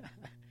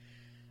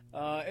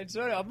 And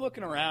so I'm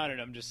looking around,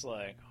 and I'm just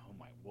like, oh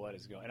my, what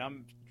is going? And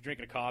I'm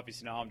drinking a coffee,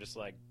 so now I'm just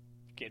like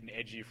getting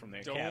edgy from the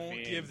caffeine.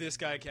 Don't give this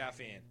guy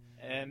caffeine.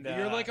 And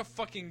You're like a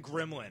fucking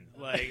gremlin.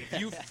 Like, if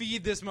you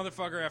feed this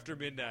motherfucker after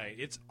midnight,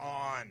 it's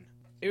on.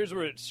 Here's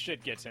where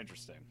shit gets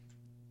interesting.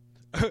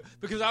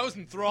 Because I was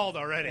enthralled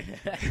already.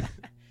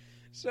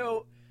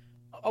 So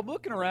I'm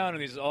looking around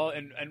and these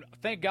and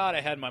thank God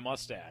I had my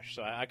mustache,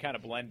 so I kind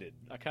of blended.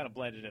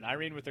 In.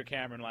 Irene with her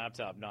camera and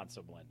laptop, not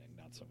so blending,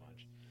 not so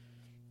much.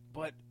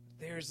 But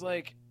there's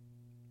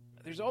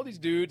all these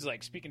dudes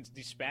like speaking,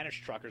 these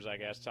Spanish truckers, I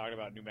guess, talking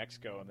about New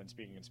Mexico and then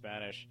speaking in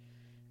Spanish.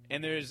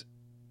 And there's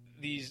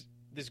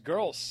this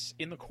girl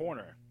in the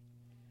corner,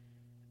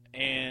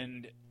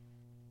 and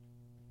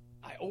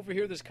I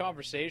overhear this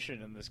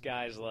conversation, and this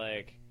guy's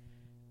like,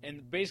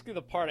 and basically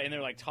and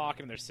they're like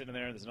talking, and they're sitting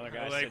there, and there's another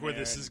guy I like where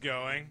this is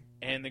going.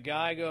 And the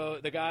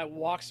guy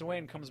walks away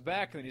and comes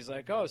back, and then he's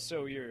like, oh,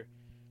 so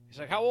he's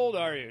like, how old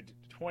are you?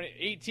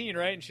 18,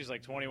 right? And she's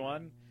like,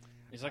 21.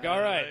 He's like,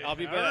 all right, I'll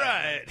be back. All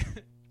right.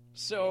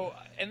 So,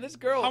 and this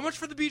girl... How much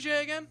for the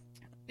BJ again?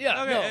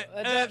 Yeah, okay. No,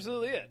 that's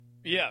absolutely it.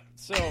 Yeah,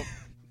 so,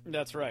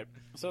 that's right.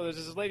 So there's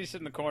this lady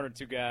sitting in the corner,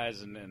 two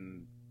guys,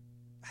 and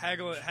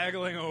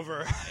haggling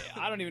over.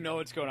 I don't even know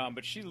what's going on,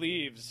 but she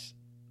leaves,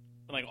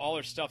 and like all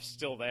her stuff's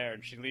still there,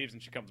 and she leaves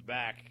and she comes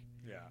back.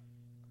 Yeah.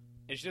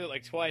 And she did it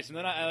like twice, and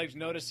then I like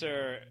notice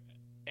her,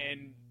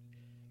 and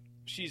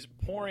she's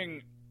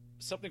pouring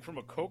something from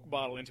a Coke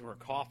bottle into her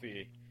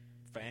coffee.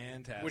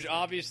 Fantastic. Which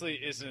obviously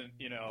isn't,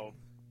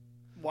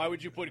 why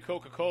would you put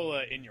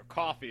Coca-Cola in your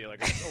coffee?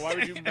 Like, why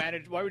would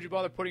you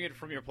bother putting it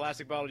from your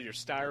plastic bottle to your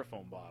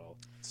styrofoam bottle?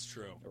 It's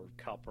true. Or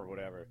cup or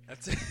whatever.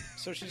 That's it.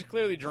 So she's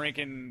clearly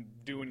drinking,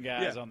 doing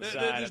gas on the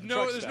side.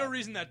 There's no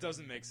reason that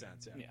doesn't make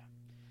sense. Yeah.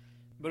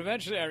 But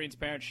eventually Irene's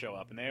parents show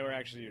up, and they were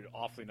actually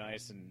awfully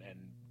nice and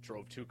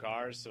drove two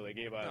cars, so they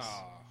gave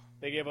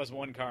us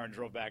one car and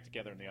drove back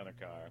together in the other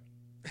car.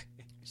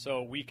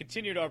 So we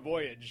continued our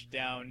voyage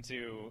down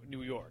to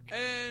New York,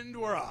 and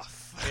we're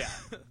off.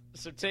 Yeah.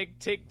 So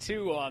take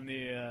two on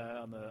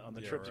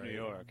the trip to New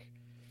York.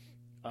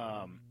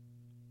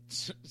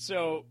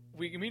 So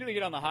we immediately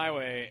get on the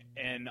highway,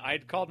 and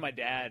I'd called my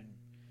dad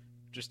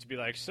just to be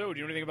like, "So, do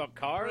you know anything about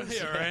cars?"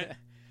 Yeah,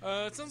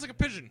 right. It sounds like a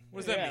pigeon.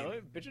 What does that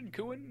mean? Pigeon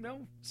cooing?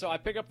 No. So I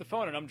pick up the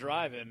phone and I'm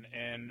driving,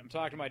 and I'm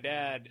talking to my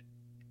dad.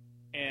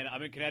 And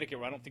I'm in Connecticut,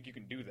 where I don't think you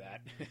can do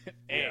that.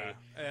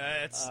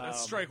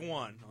 That's strike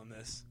one on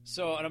this.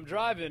 So, and I'm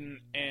driving,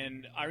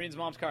 and Irene's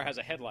mom's car has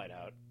a headlight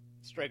out.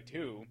 Strike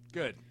two.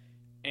 Good.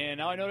 And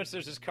now I notice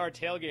there's this car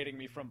tailgating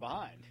me from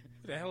behind.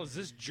 Who the hell is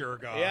this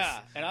jerk off? Yeah,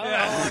 and I don't know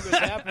how long this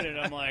happened, and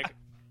I'm like,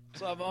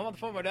 so I'm on the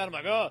phone with my dad, I'm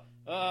like,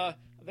 I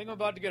think I'm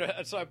about to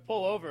get so I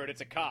pull over, and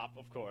it's a cop,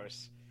 of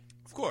course.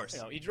 Of course.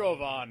 He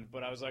drove on,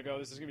 but I was like,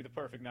 this is going to be the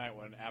perfect night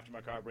when, after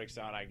my car breaks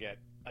down, I get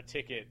a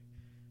ticket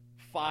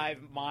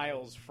 5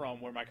 miles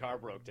from where my car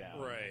broke down.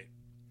 Right.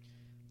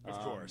 Of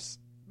course.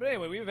 But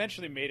anyway, we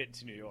eventually made it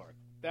to New York.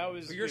 That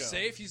was. But you're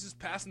safe. He's just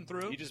passing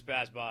through. He just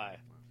passed by.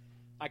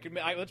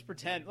 Let's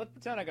pretend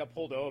I got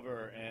pulled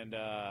over and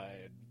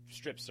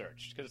strip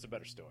searched because it's a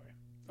better story.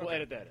 We'll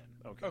edit that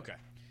in. Okay.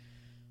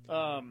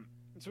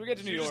 So we get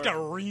to New York. You just got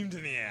reamed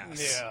in the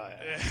ass.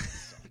 Yeah.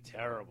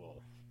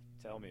 Terrible.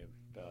 Tell me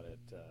about it.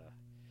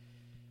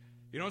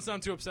 You don't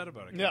sound too upset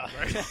about it. No.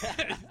 Right?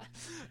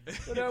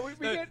 But,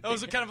 that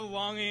was a kind of a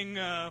longing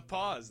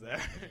pause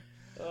there.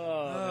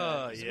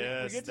 Oh, so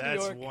yes.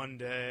 That's one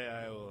day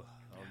I'll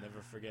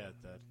never forget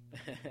that.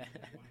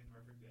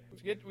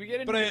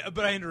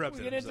 But I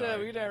interrupted. We get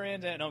to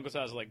Irene's aunt and uncle's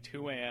house at like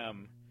 2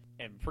 a.m.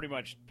 and pretty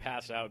much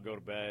pass out, go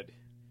to bed,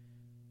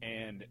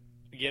 and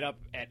get up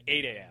at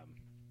 8 a.m.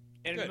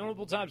 And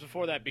multiple times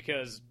before that,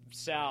 because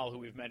Sal, who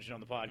we've mentioned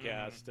on the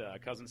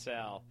podcast, cousin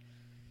Sal,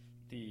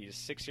 the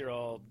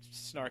 6-year-old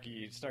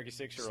snarky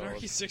 6-year-old.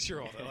 Snarky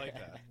 6-year-old. I like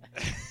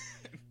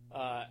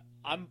that.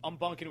 I'm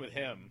bunking with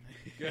him.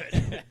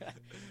 Good.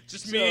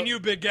 Just me and you,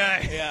 big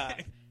guy. Yeah.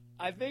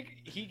 I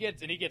think he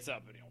gets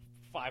up at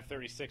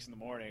 5:36 in the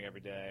morning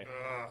every day.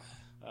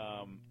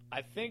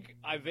 I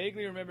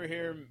vaguely remember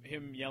him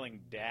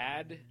yelling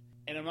 "Dad,"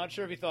 and I'm not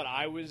sure if he thought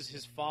I was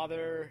his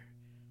father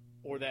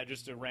or that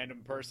just a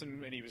random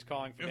person, and he was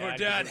calling for Dad.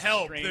 Dad,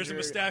 help! There's a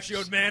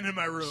mustachioed man in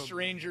my room.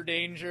 Stranger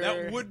danger.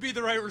 That would be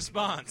the right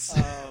response.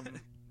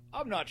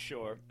 I'm not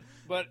sure,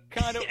 but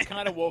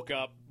kind of woke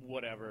up.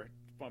 Whatever,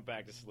 went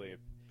back to sleep.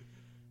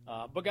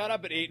 But got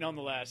up at 8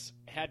 nonetheless.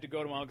 Had to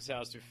go to my uncle's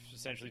house to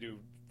essentially do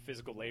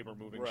physical labor,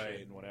 moving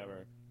shit and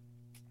whatever.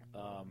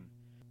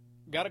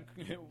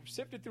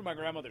 Sifted through my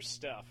grandmother's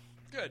stuff.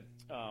 Good.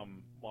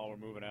 While we're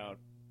moving out,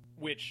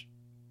 which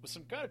was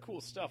some kind of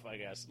cool stuff, I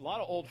guess. A lot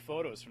of old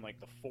photos from like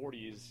the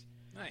 40s.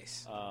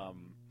 Nice.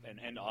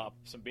 And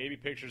some baby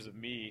pictures of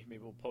me.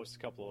 Maybe we'll post a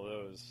couple of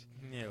those.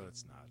 Yeah,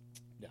 let's not.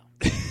 No.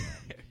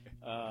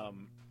 A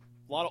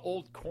lot of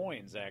old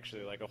coins,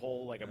 actually, like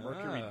a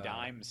Mercury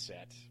dime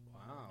set.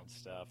 Wow. And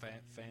stuff.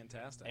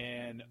 Fantastic.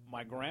 And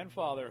my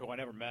grandfather, who I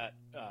never met,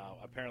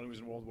 apparently was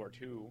in World War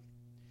II.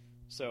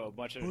 So a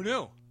bunch of who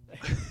knew?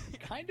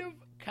 kind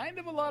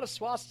of a lot of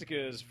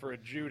swastikas for a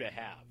Jew to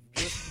have.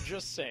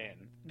 Just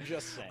saying.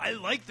 I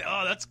like that.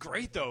 Oh, that's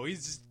great though.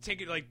 He's just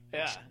taking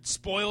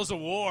spoils of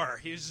war.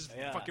 He's just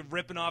fucking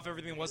ripping off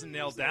everything that wasn't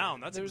nailed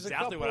down. That's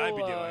exactly what I'd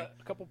be doing. A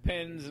couple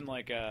pins and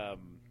like a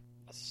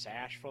a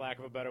sash, for lack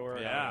of a better word.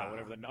 I Yeah. don't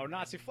know, whatever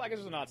Nazi flag. I guess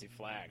it was a Nazi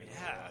flag. is what it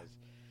Yeah. was.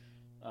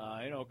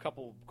 A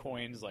couple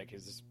coins, like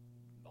is this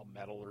a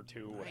medal or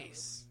two, whatever.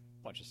 Nice.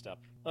 Bunch of stuff.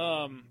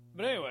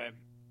 But anyway,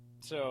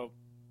 so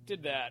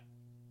did that.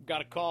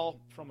 Got a call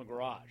from a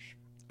garage.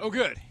 Oh,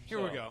 good. Here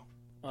So, we go.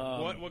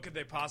 What could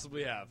they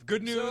possibly have?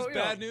 Good news, So,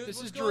 bad news. This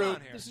What's is going Drew.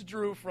 on here? This is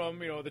Drew from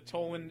the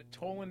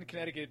Toland,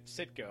 Connecticut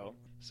Sitco.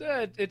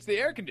 So it's the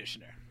air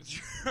conditioner. It's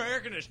your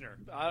air conditioner.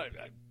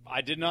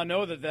 I did not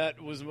know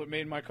that was what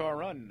made my car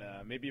run.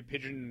 Maybe a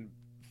pigeon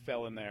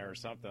fell in there or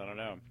something. I don't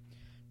know.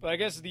 But I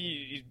guess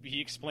he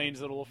explains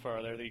it a little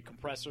further. The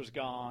compressor's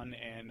gone,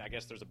 and I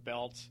guess there's a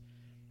belt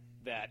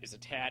that is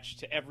attached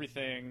to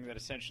everything that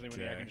essentially when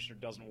the air Okay. conditioner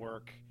doesn't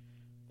work,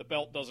 the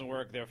belt doesn't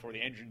work, therefore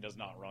the engine does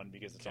not run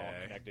because it's all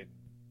Okay. connected,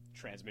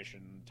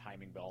 transmission,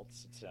 timing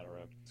belts,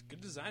 etc. It's good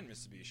design,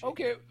 Mitsubishi.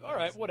 Okay, all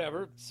right,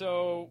 whatever.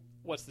 So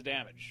what's the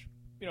damage?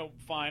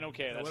 Fine,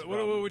 okay. That's What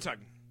are we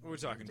talking? What are we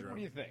talking, Drew? What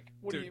do you think?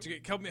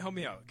 Dude, help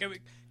me out. Get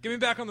me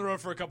back on the road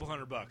for a couple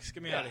 $100.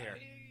 Get me out of here.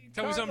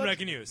 Tell me something I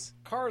can use.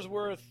 Car's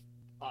worth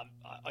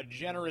a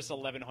generous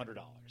 $1,100.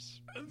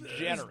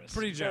 Generous,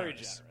 Pretty very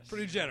generous. generous.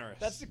 Pretty generous.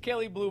 That's the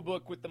Kelly Blue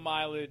Book with the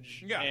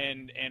mileage Yeah.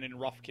 and in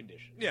rough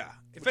condition. yeah.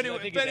 If Which I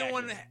think is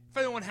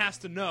anyone has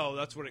to know,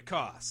 that's what it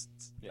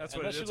costs. Yeah, That's unless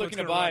what you're that's looking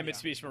to what's buy a gonna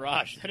run you. Mitsubishi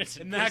Mirage, then it's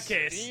In that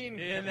case. pristine.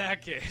 In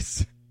that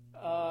case.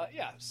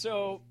 Yeah.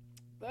 So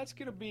that's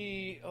gonna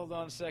be. Hold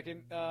on a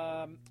second.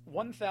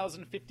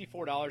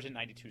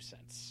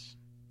 $1,054.92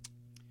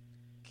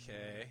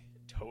 Okay.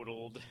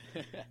 totaled.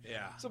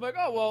 Yeah. So I'm like,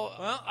 oh well.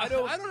 Well, I I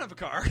don't. don't have a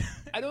car.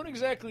 I don't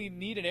exactly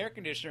need an air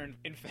conditioner.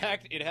 In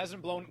fact, it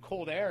hasn't blown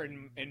cold air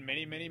in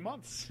many, many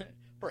months.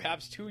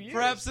 Perhaps 2 years.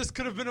 Perhaps this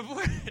could have been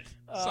avoided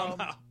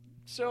somehow.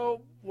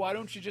 So why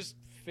don't you just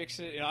fix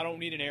it? I don't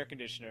need an air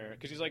conditioner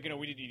because he's like, you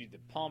need the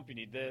pump, you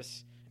need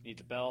this, you need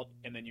the belt,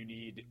 and then you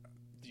need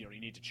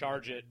to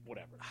charge it,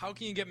 whatever. How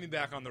can you get me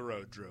back on the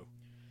road, Drew?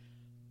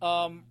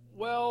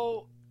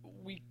 Well,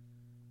 we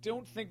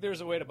don't think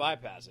there's a way to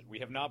bypass it. We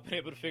have not been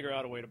able to figure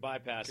out a way to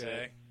bypass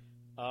it.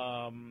 But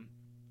I'm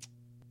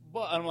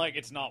like,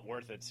 it's not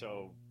worth it.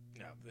 So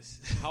No,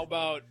 this. how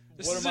about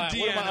This what is are a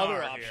my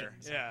other DNR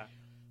options? here. Yeah.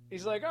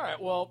 He's like, all right,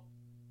 well,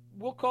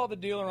 we'll call the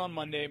dealer on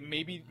Monday.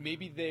 Maybe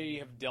they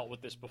have dealt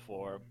with this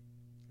before.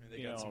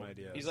 They got some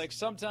ideas. He's like,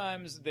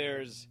 sometimes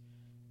there's,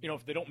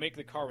 if they don't make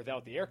the car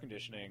without the air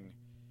conditioning,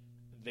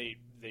 they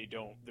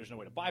don't. There's no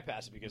way to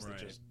bypass it because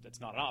Right. that's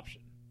not an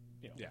option.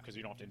 Yeah. Because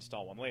you don't have to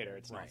install one later.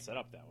 It's Right. not set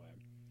up that way.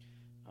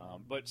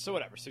 But so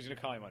whatever. So he's gonna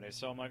call me Monday.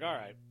 So I'm like, all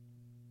right,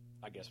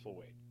 I guess we'll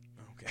wait.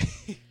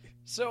 Okay.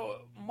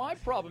 So my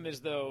problem is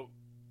though,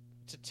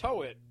 to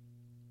tow it,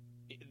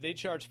 they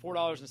charge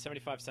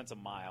 $4.75 a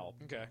mile.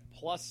 Okay.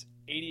 Plus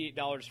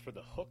 $88 for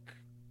the hook,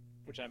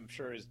 which I'm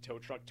sure is tow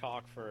truck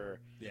talk for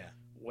Yeah.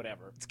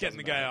 whatever. It's getting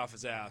the Doesn't guy matter. off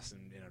his ass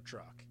in a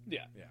truck.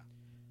 Yeah. Yeah.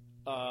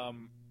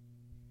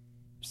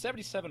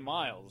 77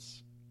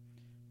 miles.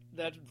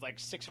 That's like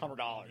 $600.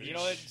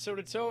 Yeesh. So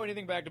to tow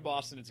anything back to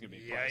Boston, it's gonna be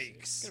pricey. Yikes.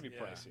 It's gonna be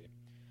Yeah. pricey.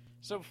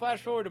 So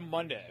flash forward to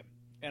Monday,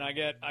 and I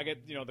get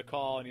the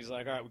call, and he's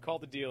like, "All right, we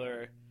called the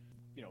dealer.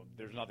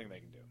 There's nothing they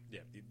can do."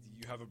 Yeah. You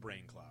have a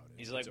brain cloud.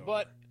 He's It's like, over.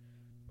 "But."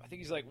 I think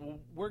he's like, "Well,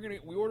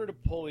 we ordered a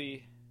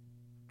pulley."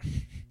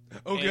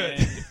 Oh, good.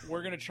 And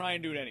we're gonna try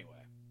and do it anyway.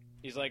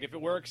 He's like, if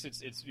it works,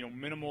 it's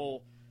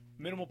minimal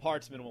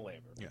parts, minimal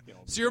labor. Yeah. You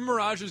know. So your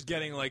Mirage is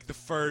getting like the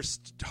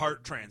first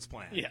heart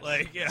transplant. Yes.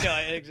 Like, yeah. Yeah,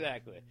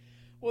 exactly.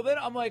 Well, then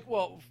I'm like,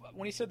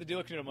 when he said the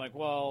dealer, I'm like,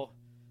 well,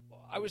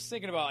 I was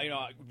thinking about,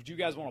 do you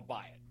guys want to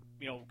buy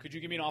it? Could you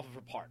give me an offer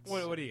for parts?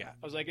 What do you got?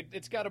 I was like,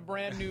 it's got a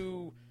brand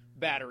new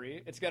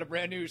battery. It's got a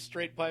brand new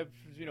straight pipe,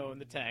 in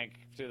the tank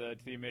to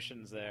the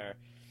emissions there.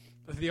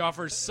 The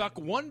offers suck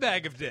one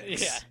bag of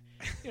dicks.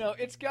 Yeah.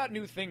 It's got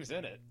new things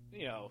in it.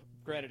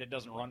 Granted, it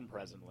doesn't run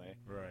presently.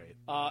 Right.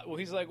 Well,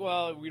 he's like,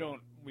 well,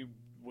 we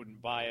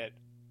wouldn't buy it.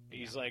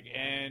 He's like,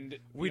 and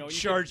We'd you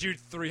charge you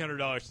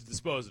 $300 to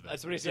dispose of it.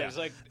 That's what he said. Yeah.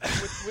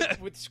 He's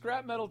like, with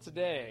scrap metal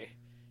today,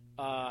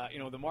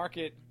 the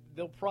market,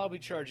 they'll probably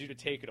charge you to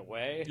take it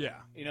away. Yeah.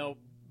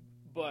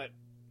 But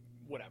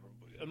whatever.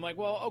 I'm like,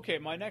 well, okay.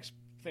 My next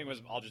thing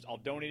was I'll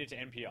donate it to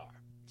NPR or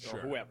Sure.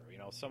 whoever.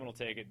 Someone will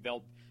take it.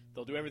 They'll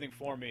do everything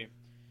for me.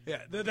 Yeah.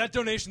 That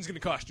donation's going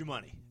to cost you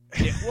money.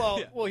 Yeah, well,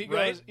 Yeah, well, he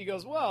right?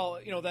 goes, well,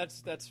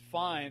 that's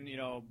fine,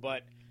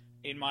 but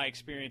in my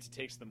experience, it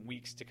takes them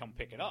weeks to come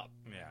pick it up.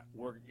 Yeah.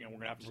 We're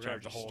gonna have to We're gonna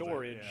charge have to you hold it,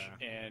 storage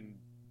yeah. and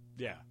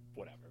Yeah.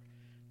 whatever.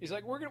 He's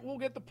like, we'll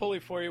get the pulley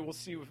for you. We'll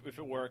see if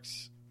it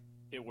works.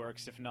 It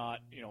works. If not,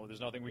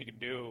 there's nothing we can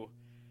do,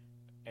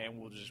 and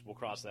we'll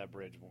cross that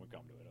bridge when we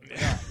come to it. I was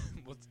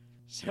like, "All right."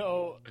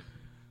 So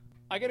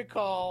I get a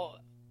call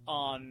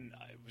on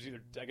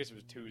I guess it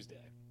was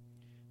Tuesday,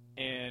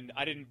 and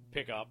I didn't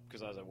pick up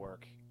because I was at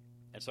work.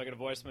 And so I get a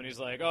voicemail, and he's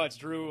like, "Oh, it's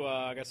Drew.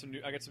 I got some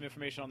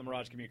information on the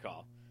Mirage. Give me a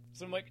call."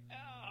 So I'm like,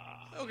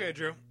 "Ah." Okay,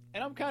 Drew.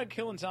 And I'm kind of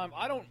killing time.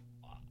 I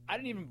I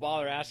didn't even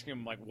bother asking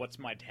him, like, what's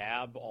my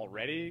tab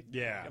already?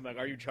 Yeah. I'm like,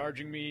 are you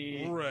charging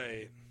me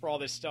Right. for all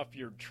this stuff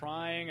you're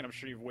trying? And I'm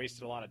sure you've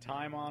wasted a lot of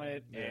time on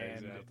it. Yeah,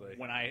 and exactly.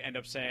 when I end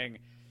up saying,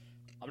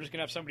 I'm just going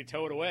to have somebody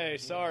tow it away,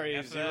 sorry,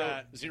 After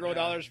that,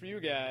 $0 for you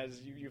guys.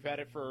 You've had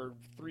it for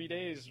 3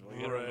 days. Well,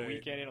 you had it on the Right.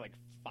 weekend, you know, like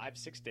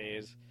 5-6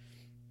 days.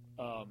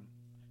 So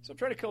I'm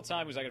trying to kill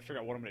time because I got to figure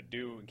out what I'm going to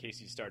do in case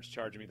he starts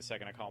charging me the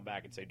second I call him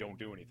back and say, don't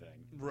do anything.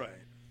 Right.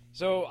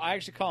 So I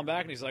actually call him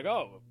back, and he's like,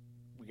 oh,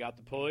 we got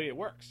the pulley. It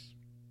works.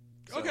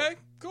 So, Okay,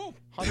 cool.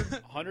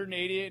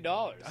 $188.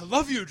 I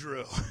love you,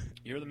 Drew.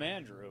 You're the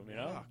man, Drew, you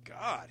know? Oh,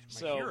 God. My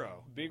So,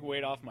 hero. big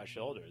weight off my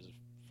shoulders,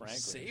 frankly.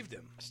 Saved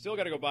him. I still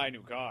got to go buy a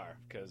new car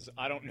because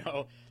I don't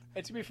know.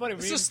 It's going to be funny.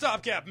 It's a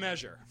stopgap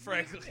measure,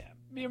 frankly.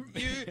 Me and-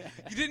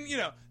 You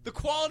didn't, the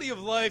quality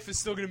of life is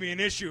still going to be an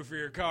issue for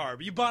your car,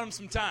 but you bought him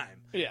some time.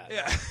 yeah.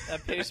 Yeah.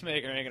 That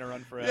pacemaker ain't going to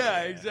run forever.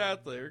 Yeah,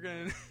 exactly. We're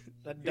going to...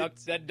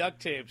 That duct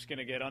tape's going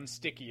to get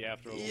unsticky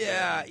after a little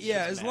Yeah, bit.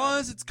 yeah, It's as mad. long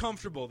as it's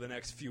comfortable the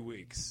next few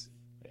weeks.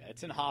 Yeah,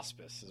 it's in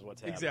hospice is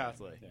what's happening.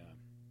 Exactly.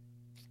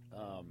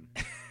 Yeah.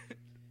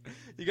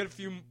 You got a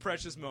few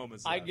precious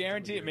moments I left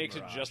guarantee with it your makes it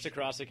Mirage. just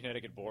across the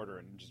Connecticut border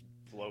and just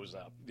blows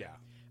up. Yeah.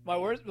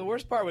 The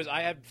worst part was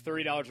I had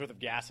 $30 worth of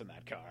gas in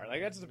that car.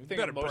 Like that's the thing.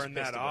 better I'm most burn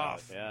that pissed about.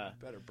 off. Yeah,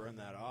 Better burn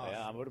that off.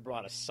 yeah. I would have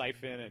brought a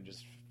siphon and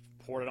just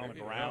poured it on There the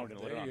you ground go.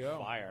 and lit There it you on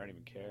go. fire. I don't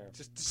even care.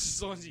 Just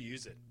as long as you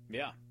use it.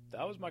 Yeah,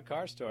 that was my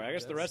car story. I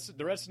guess the rest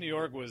of New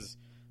York was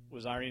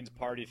Irene's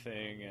party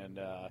thing, and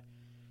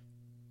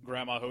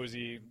Grandma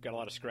Hosey got a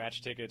lot of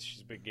scratch tickets.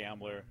 She's a big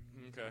gambler.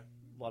 Okay.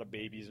 A lot of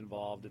babies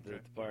involved at the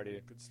party.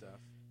 Good stuff.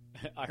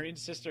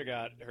 Irene's sister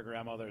got her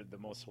grandmother the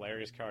most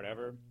hilarious card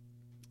ever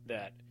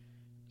that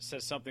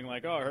says something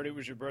like, "Oh, I heard it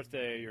was your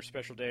birthday, your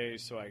special day,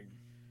 so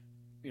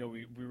we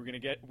were gonna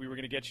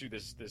get you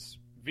this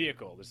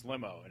vehicle, this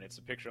limo," and it's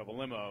a picture of a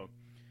limo,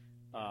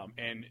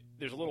 and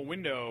there's a little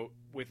window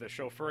with a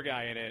chauffeur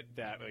guy in it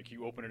that like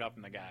you open it up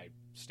and the guy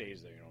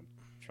stays there.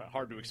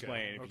 Hard to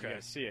explain if you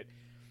guys see it.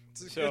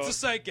 It's So- a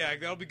sight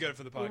gag. That'll be good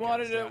for the podcast. We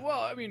wanted to. yeah. Well,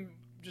 I mean,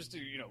 just to,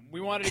 we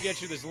wanted to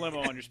get you this limo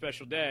on your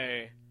special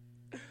day,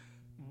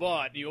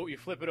 but you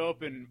flip it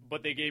open.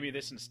 But they gave me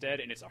this instead,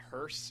 and it's a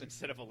hearse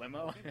instead of a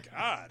limo.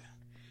 God.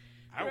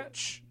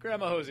 Ouch.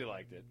 Grandma Hosey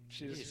liked it.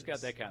 She's Jesus. got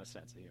that kind of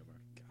sense of humor.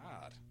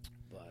 God.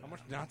 But How much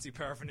Nazi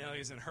paraphernalia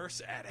is in her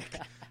attic?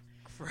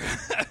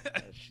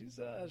 she's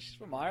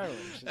from Ireland.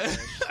 She's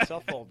a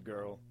tough old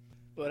girl.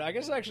 But I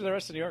guess actually the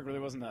rest of New York really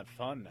wasn't that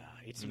fun.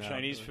 Eat some No,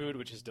 Chinese really. food,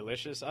 which is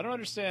delicious. I don't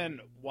understand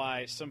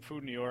why some food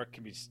in New York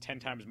can be 10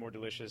 times more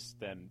delicious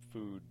than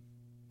food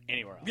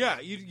anywhere else.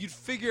 Yeah, you'd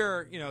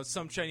figure,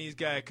 some Chinese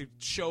guy could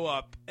show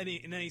up in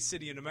any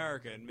city in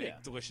America and make Yeah.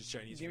 delicious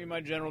Chinese Give me food.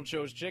 my General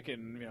Tso's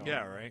chicken.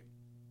 Yeah, right.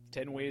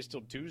 10 ways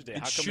till Tuesday. It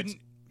How come it's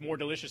shouldn't- more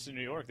delicious in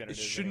New York than it It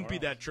is shouldn't be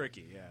anywhere that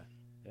tricky, yeah. else?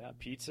 Yeah,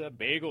 pizza,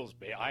 bagels.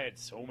 I had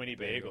so many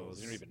bagels.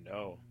 You don't even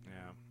know.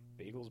 Yeah,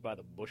 Bagels by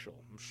the bushel.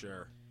 I'm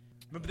sure.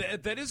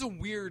 But that is a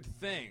weird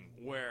thing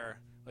where,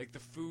 like, the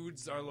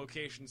foods are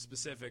location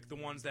specific, the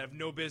ones that have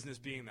no business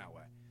being that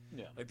way.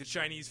 Yeah. Like the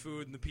Chinese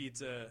food and the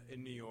pizza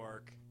in New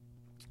York.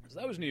 So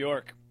that was New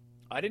York.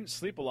 I didn't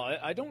sleep a lot.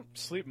 I don't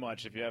sleep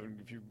much if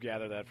you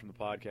gather that from the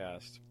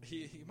podcast.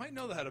 He might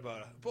know that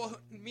about well,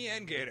 me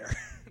and Gator.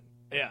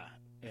 Yeah.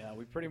 Yeah,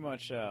 we pretty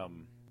much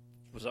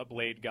was up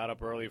late, got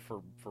up early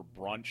for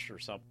brunch or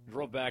something.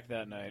 Drove back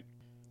that night.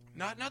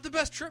 Not the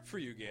best trip for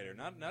you, Gator.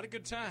 Not a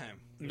good time.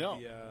 With No.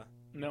 The,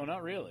 No,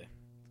 not really.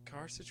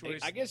 car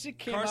situation. I guess it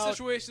came car out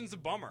situation's a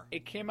bummer.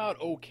 it came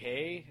out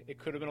okay. It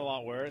could have been a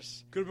lot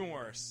worse. Could have been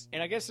worse.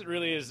 And I guess it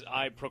really is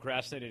I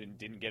procrastinated and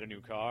didn't get a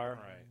new car.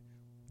 Right.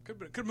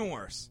 Could have been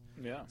worse.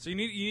 Yeah. So you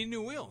need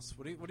new wheels.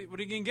 What are you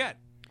gonna get?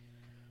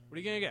 What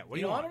are you gonna get? What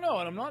do you I want? don't know,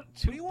 and I'm not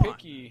do too you want?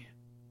 picky.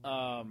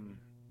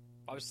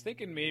 I was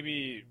thinking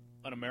maybe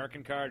an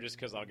American car just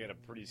because I'll get a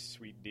pretty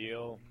sweet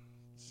deal.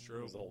 It's true.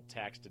 There's the whole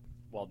tax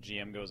while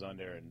GM goes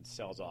under and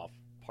sells off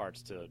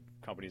parts to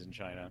companies in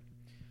China.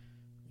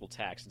 Little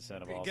tax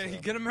incentive also.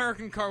 Get an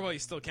American car while you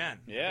still can.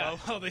 Yeah.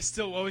 While we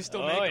still oh make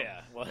them.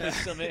 yeah. Well, they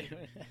still make.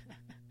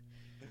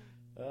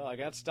 Well, I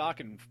got stock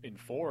in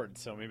Ford,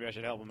 so maybe I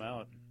should help them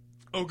out.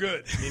 Oh,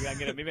 good. Maybe I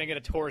can get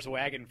a Taurus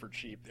wagon for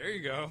cheap. There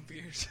you go.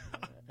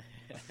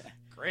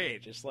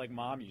 Great. Just like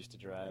Mom used to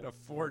drive. A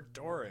Ford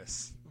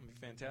Taurus. That'd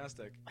be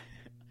fantastic.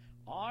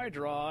 I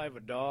drive a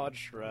Dodge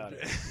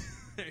Stratus.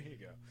 There you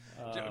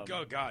go.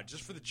 Oh God!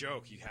 Just for the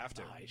joke, you have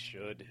to. I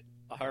should.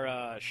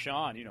 Our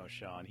Sean, you know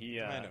Sean.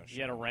 He I know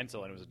he had a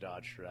rental and it was a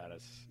Dodge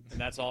Stratus, and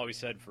that's all we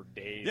said for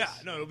days. Yeah,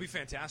 no, it'll be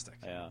fantastic.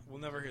 Yeah. We'll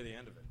never hear the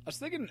end of it. I was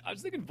thinking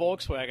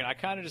Volkswagen. I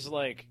kind of just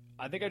like.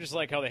 I think I just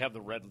like how they have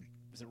the red.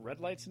 Is it red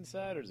lights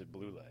inside or is it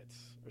blue lights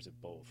or is it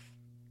both?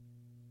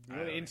 You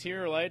know, the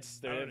interior lights,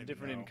 they have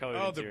different in color.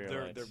 Oh, interior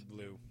they're lights.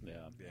 blue. Yeah.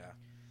 Yeah.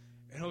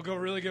 And it'll go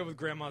really good with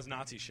Grandma's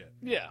Nazi shit.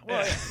 Yeah.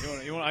 Well,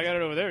 yeah. You want? I got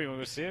it over there. You want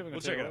to go see it? We'll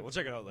check it out. We'll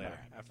check it out later. All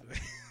right. After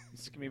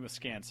Just give me a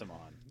Scansum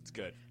on. It's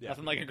good. Yeah.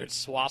 Nothing like a good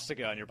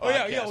swastika on your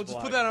podcast. Oh yeah. We'll just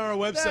blog. put that on our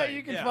website. Yeah,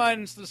 you can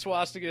find the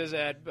swastikas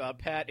at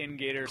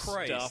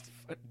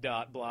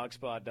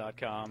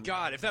patingatorstuff.blogspot.com.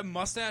 God, if that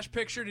mustache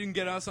picture didn't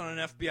get us on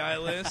an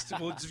FBI list,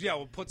 we'll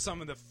put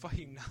some of the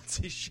fucking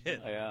Nazi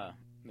shit. Yeah.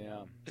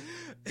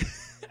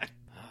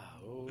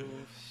 Oh,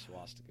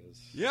 swastikas.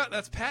 Yeah,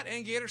 that's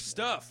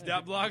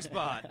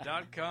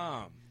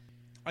patingatorstuff.blogspot.com.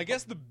 I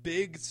guess the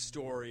big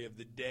story of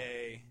the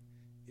day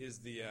is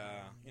the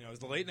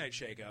late night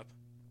shakeup.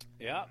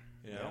 Yeah.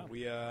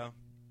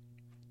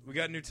 We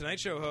got a new Tonight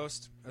Show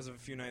host as of a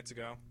few nights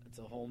ago. It's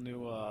a whole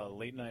new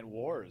late night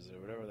wars or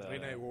whatever that.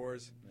 Late night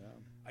wars. Yeah.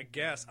 I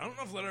guess I don't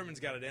know if Letterman's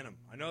got it in him.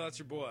 I know that's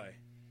your boy,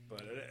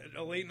 but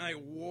a late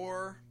night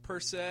war per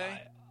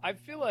se. I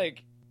feel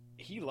like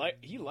he likes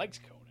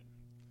Conan.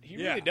 He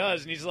Yeah. really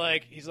does, and he's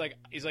like,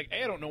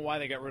 hey, I don't know why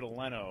they got rid of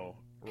Leno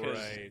because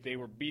Right. they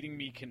were beating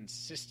me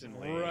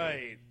consistently.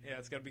 Right. Yeah,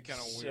 it's got to be kind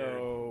of weird.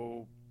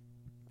 So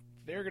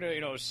they're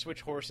gonna,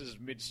 switch horses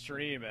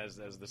midstream, as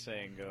the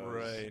saying goes.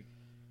 Right.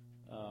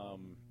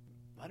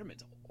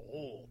 Letterman's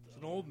old. He's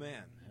an old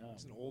man. Yeah.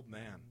 He's an old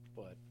man.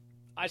 But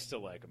I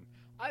still like him.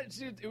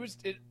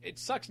 It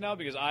sucks now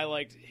because I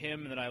liked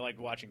him and then I liked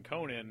watching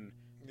Conan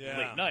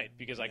late night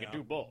because I could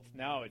do both.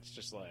 Now it's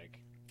just like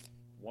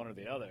one or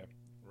the other.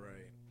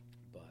 Right.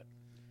 But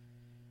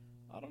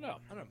I don't know.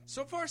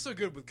 So far, so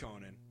good with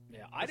Conan.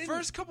 Yeah, The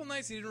first couple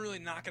nights, he didn't really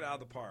knock it out of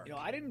the park.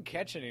 I didn't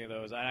catch any of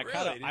those. And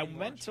Really? I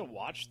meant to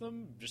watch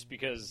them just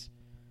because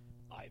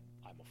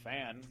I'm a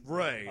fan.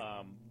 Right.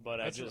 But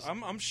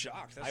I'm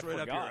shocked. That's I right up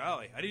forgot. your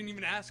alley. I didn't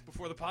even ask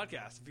before the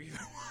podcast if you even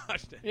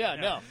watched it.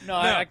 Yeah.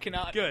 I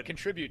cannot Good.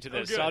 contribute to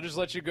this, good. so I'll just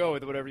let you go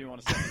with whatever you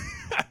want to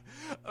say.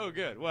 Oh,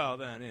 good. Well,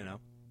 then,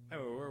 Hey,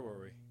 where were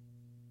we?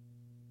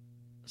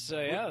 So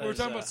yeah, we were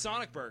talking about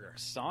Sonic Burger.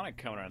 Sonic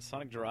coming around,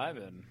 Sonic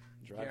Drive-In,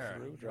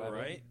 drive-through, drive-in.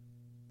 Right.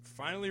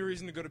 Finally, a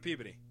reason to go to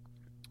Peabody.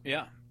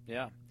 Yeah.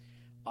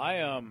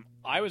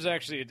 I was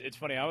actually. It's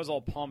funny. I was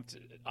all pumped.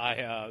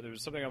 There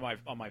was something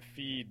on my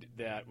feed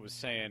that was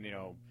saying,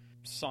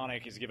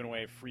 Sonic is giving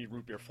away free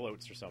root beer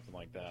floats or something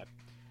like that.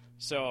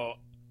 So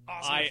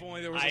Awesome. If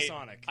only there was a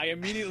Sonic. I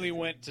immediately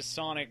went to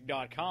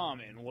Sonic.com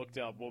and looked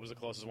up what was the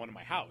closest one to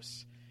my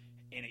house,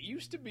 and it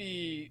used to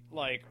be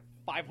like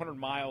 500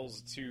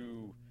 miles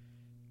to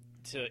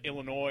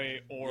Illinois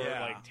or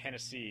like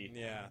Tennessee.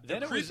 Yeah, Then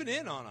they're it was creeping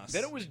in on us.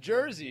 Then it was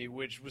Jersey,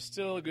 which was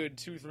still a good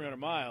 200-300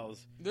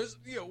 miles.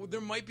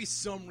 There might be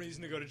some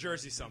reason to go to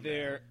Jersey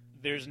someday.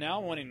 There's now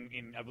one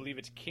in I believe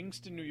it's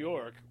Kingston, New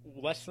York,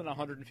 less than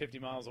 150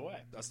 miles away.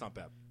 That's not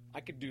bad.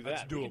 I could do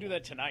That's that. We could do doable.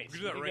 that tonight. We could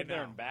do that can right get there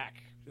now. and back.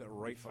 Do that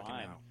right fucking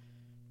Fine. now.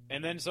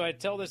 And then so I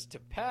tell this to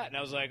Pat, and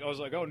I was like,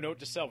 oh, note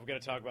to self, we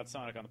got to talk about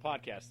Sonic on the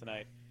podcast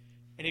tonight.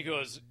 And he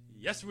goes,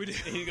 Yes, we do.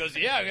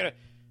 yeah, I got to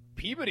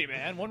Peabody,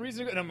 man. One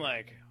reason, and I'm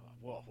like,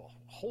 well,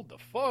 hold the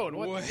phone.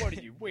 What are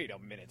you? Wait a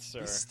minute,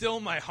 sir. Still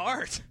my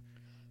heart.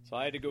 So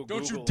I had to go.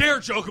 Don't Google. you dare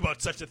joke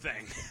about such a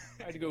thing.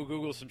 I had to go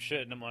Google some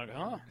shit, and I'm like,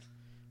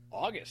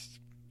 August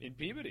in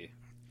Peabody.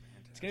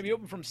 It's going to be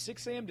open from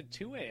 6 a.m. to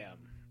 2 a.m.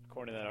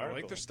 according to that I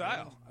article. like their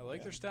style. I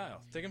like their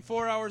style. Taking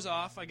 4 hours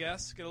off, I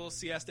guess. Get a little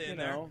siesta in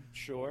there.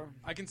 Sure,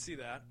 I can see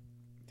that.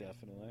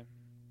 definitely.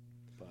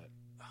 But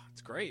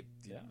It's great.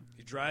 yeah,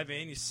 You drive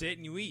in, you sit,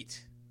 and you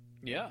eat.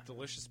 yeah,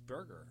 Delicious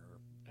burger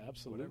or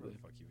absolutely. whatever the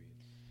fuck you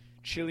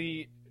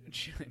eat.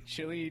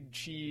 Chili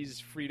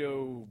cheese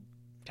Frito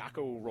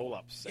taco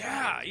roll-ups.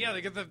 Yeah,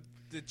 they get the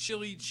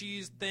chili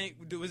cheese thing.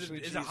 Is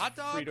it a hot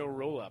dog? Frito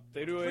roll-up.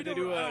 They do I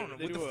don't know,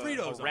 they with do the Fritos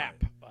a on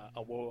wrap. it.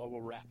 A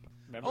wrap.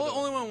 Remember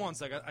Only went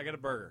once. I got a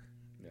burger.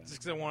 Yeah. Just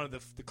because I wanted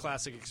the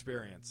classic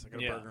experience. I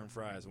got a Yeah. burger and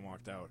fries and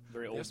walked out.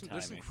 Very There's some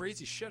old-timey.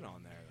 crazy shit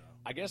on there though.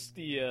 I guess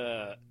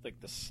the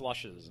the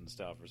slushes and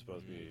stuff are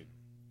supposed to be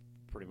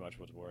pretty much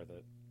what's worth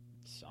it.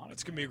 Sonic.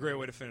 It's gonna be a great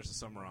way to finish the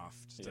summer off.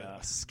 Just Yeah.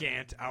 a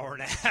scant hour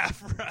and a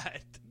half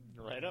ride.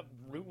 Right up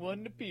Route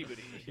 1 to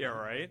Peabody. Yeah,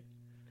 right.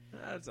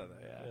 That's not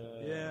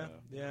that.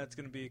 Yeah. It's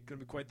gonna be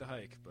quite the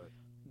hike. But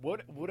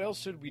What else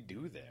should we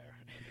do there?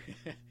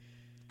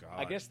 God,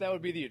 I guess that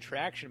would be the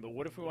attraction. But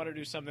what if we want to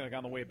do something like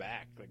on the way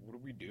back? Like, what do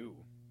we do?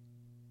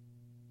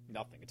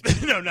 Nothing.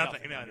 It's No,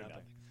 nothing. No, Do nothing.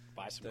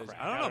 Buy some There's- crap.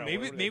 I don't know.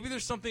 What do they- Maybe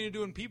there's something to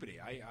do in Peabody.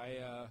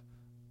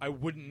 I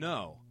wouldn't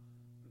know.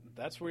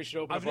 That's where we should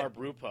open I've up our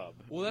brew pub.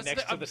 Well, that's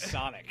next the- to the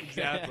Sonic.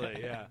 Exactly.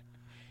 Yeah.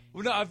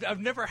 Well, no, I've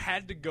never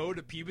had to go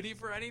to Peabody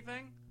for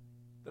anything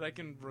that I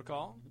can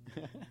recall.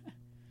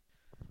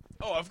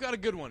 Oh, I've got a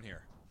good one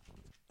here.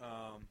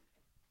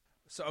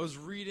 So I was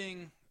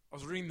reading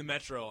the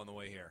Metro on the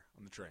way here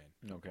on the train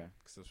Okay.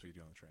 because that's what you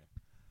do on the train.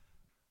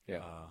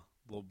 Yeah.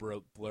 Little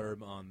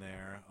blurb on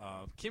there.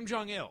 Kim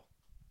Jong Il.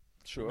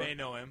 Sure. May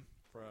know him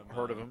from.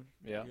 Heard of him?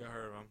 Yeah. You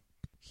heard of him.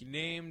 He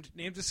named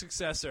a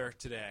successor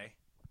today.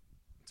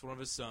 It's one of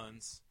his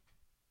sons,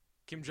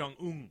 Kim Jong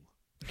Un,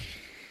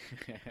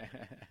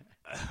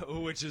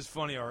 which is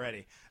funny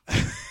already.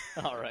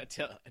 All right.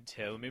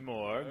 Tell me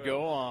more.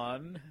 Go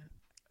on.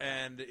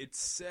 And it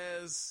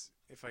says,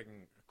 if I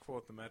can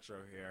quote the Metro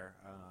here,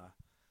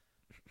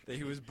 that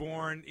he was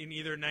born in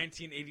either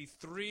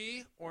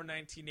 1983 or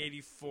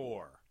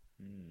 1984.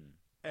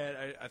 And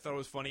I thought it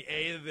was funny,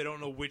 A, that they don't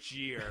know which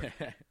year,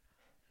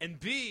 and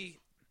B,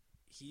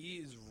 he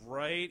is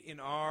right in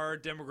our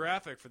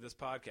demographic for this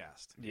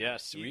podcast.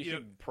 Yes, we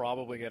should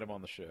probably get him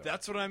on the show.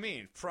 That's what I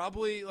mean.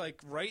 Probably like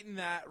right in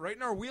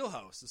our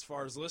wheelhouse as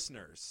far as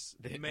listeners.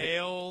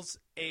 Males,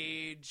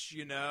 age,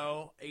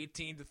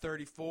 18 to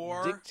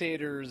 34.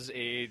 Dictators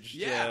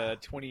aged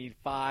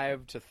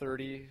 25 to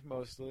 30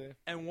 mostly.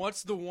 And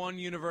what's the one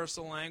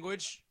universal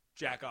language?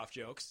 Jack off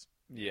jokes.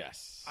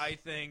 Yes. I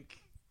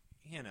think,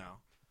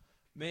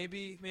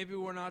 maybe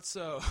we're not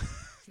so.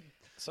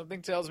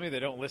 Something tells me they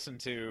don't listen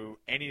to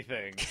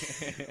anything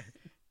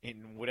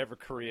in whatever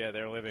Korea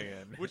they're living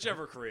in.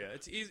 Whichever Korea.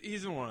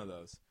 He's in one of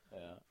those.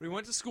 Yeah. But he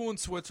went to school in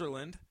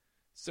Switzerland,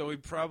 so he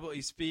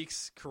probably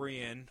speaks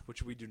Korean,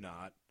 which we do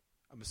not,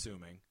 I'm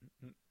assuming.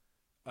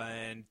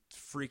 And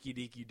freaky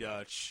deaky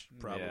Dutch,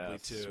 probably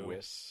too.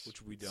 Swiss.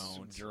 Which we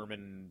don't.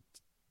 German.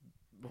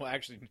 Well,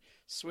 actually,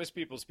 Swiss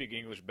people speak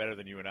English better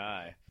than you and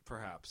I.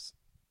 Perhaps.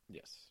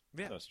 Yes.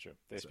 Yeah. That's true.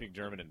 They speak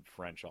German and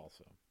French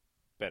also.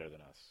 Better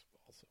than us.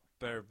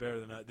 Better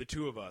than the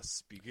two of us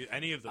speak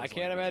any of those. I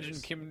can't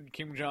languages. imagine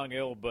Kim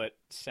Jong-il, but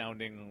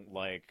sounding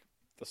like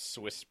the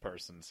Swiss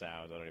person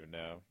sounds. I don't even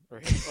know. Or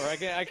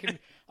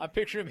I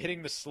picture him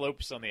hitting the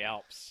slopes on the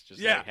Alps,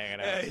 just like hanging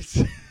out.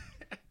 He's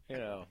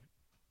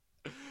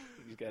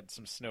got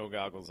some snow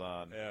goggles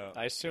on. Yeah.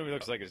 I assume he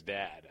looks like his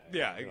dad.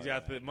 Yeah,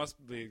 exactly. It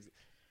must be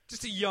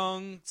just a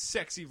young,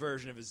 sexy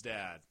version of his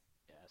dad.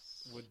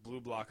 Yes. With blue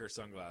blocker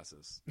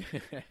sunglasses.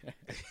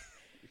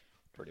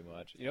 Pretty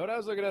much. You know what I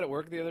was looking at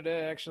work the other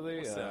day, actually?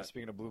 What's that?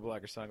 Speaking of blue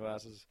blocker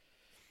sunglasses,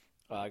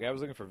 a guy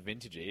was looking for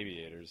vintage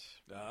aviators.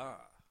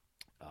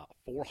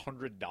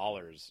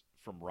 $400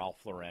 from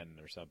Ralph Lauren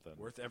or something.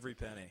 Worth every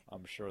penny.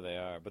 I'm sure they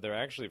are. But they're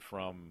actually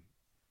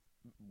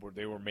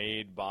they were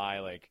made by,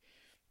 like,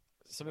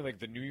 something like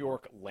the New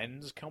York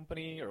Lens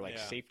Company or, like,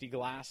 Safety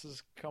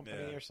Glasses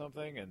Company or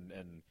something.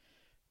 And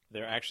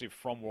they're actually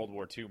from World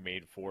War II,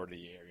 made for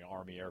the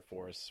Army, Air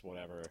Force,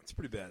 whatever. It's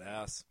pretty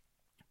badass.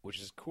 Which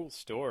is a cool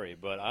story,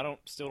 but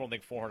still don't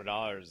think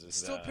 $400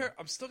 is.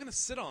 I'm still gonna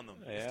sit on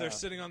them if they're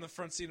sitting on the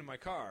front seat of my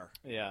car.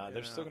 Yeah,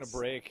 they're still gonna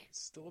break.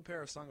 Still a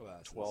pair of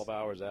sunglasses. 12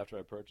 hours after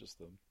I purchased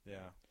them.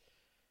 Yeah.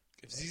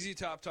 If ZZ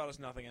Top taught us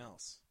nothing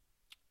else.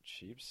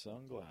 Cheap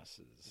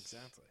sunglasses.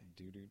 Exactly.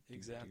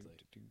 Exactly.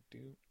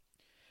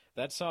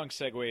 That song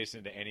segues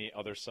into any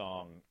other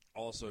song.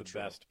 Also the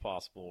best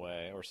possible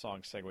way, or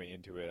song segue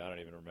into it. I don't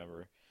even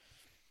remember.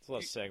 It's a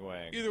lot of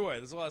segueing. Either way,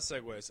 there's a lot of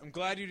segues. I'm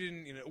glad you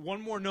didn't.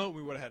 One more note,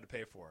 we would have had to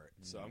pay for it.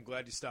 So I'm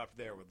glad you stopped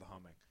there with the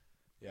humming.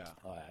 Yeah,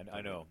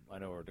 I know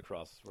where to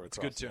cross. It's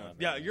good tune.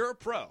 Yeah, you're a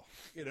pro.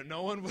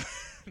 No one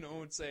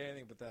would say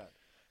anything but that.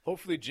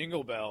 Hopefully,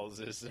 Jingle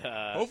Bells is.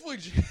 Hopefully,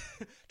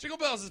 Jingle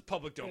Bells is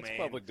public domain. It's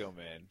public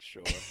domain,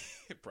 sure.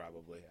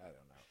 Probably, I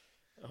don't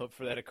know. I hope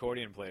for that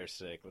accordion player's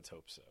sake. Let's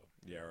hope so.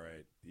 Yeah,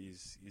 right.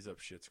 He's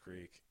up Schitt's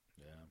Creek.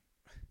 Yeah.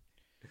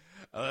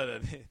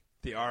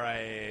 The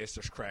RIAA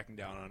starts cracking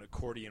down on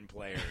accordion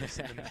players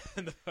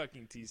in the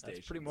fucking T station.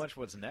 That's pretty much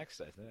what's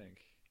next, I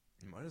think.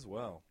 You might as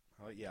well.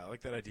 I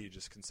like that idea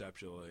just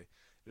conceptually.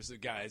 Just the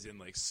guys in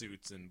like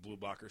suits and blue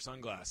blocker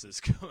sunglasses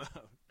come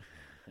out.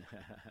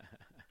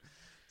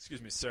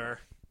 Excuse me, sir.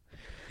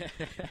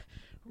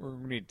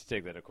 We need to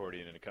take that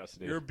accordion into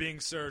custody. You're being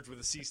served with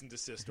a cease and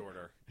desist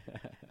order.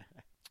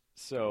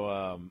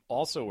 So,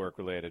 also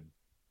work-related,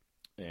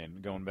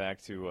 and going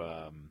back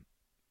to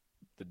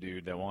the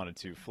dude that wanted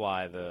to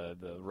fly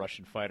the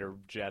Russian fighter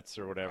jets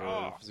or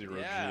whatever,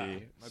 Zero-G.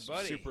 My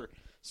buddy.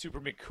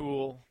 Super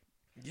McCool.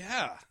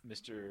 Yeah.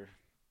 Mr.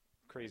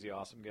 Crazy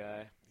Awesome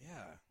guy.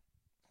 Yeah.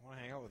 I want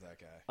to hang out with that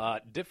guy.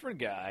 Different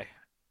guy.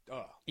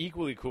 Oh.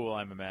 Equally cool,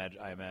 I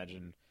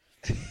imagine.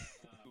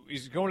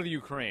 He's going to the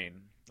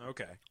Ukraine.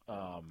 Okay.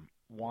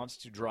 Wants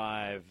to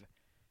drive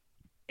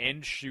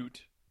and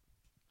shoot.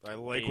 I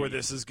like where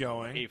this is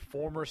going. A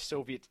former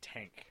Soviet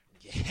tank.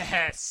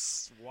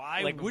 Yes.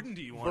 Why wouldn't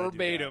you want to do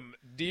that? Verbatim,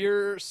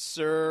 dear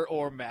sir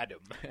or madam.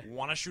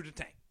 Want to shoot a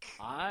tank.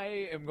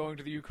 I am going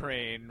to the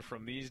Ukraine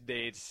from these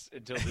dates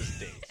until this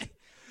date.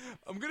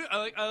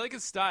 I like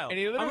his style. And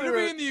I'm gonna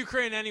be in the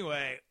Ukraine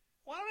anyway.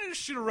 Why don't I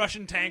just shoot a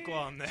Russian tank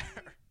while I'm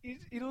there?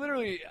 He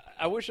literally,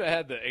 I wish I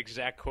had the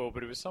exact quote,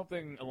 but it was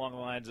something along the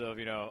lines of,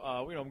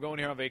 I'm going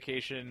here on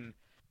vacation,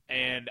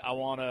 and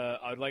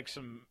I'd like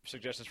some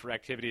suggestions for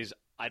activities.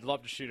 I'd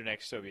love to shoot an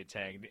ex-Soviet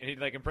tank. And he,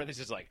 like, in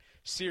parentheses, like,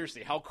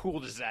 seriously, how cool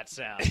does that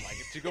sound? Like,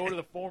 to go to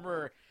the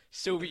former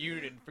Soviet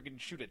Union and freaking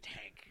shoot a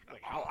tank.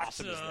 Like, how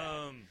awesome is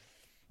that?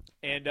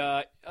 And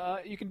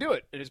you can do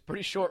it. It is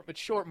pretty short, but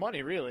short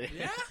money, really.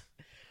 Yeah?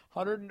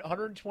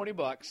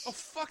 $120. Oh,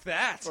 fuck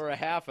that. For a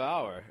half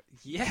hour.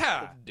 Yeah.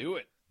 Let's do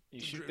it.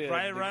 You shoot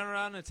ride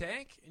around in a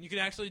tank, and you can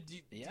actually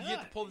you get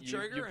to pull the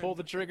trigger. You pull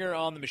the trigger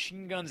on the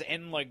machine guns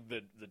and, like,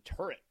 the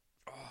turret.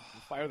 Oh, you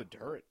fire the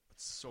turret.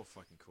 It's so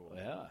fucking cool.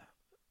 Yeah.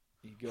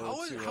 You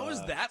go How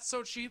is that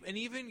so cheap? And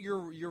even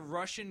your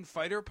Russian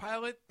fighter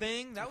pilot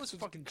thing, that was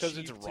fucking cheap because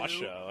it's too.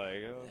 Russia.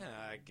 Like, Yeah,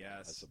 I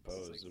guess. I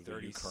suppose it's like it'd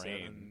be 37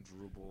 Ukraine.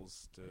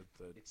 rubles to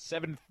the. it's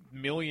 $7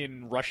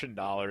 million Russian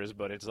dollars,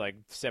 but it's like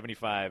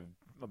 75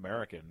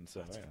 American.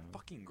 So That's yeah.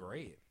 fucking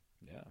great,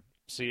 Yeah.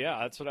 So yeah,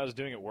 that's what I was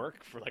doing at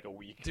work for like a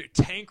week. dude.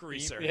 Tank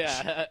research.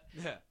 Yeah.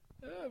 yeah.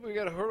 We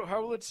got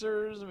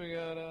howitzers, and we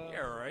got Yeah,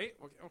 right.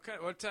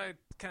 What kind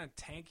of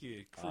tank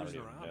you I don't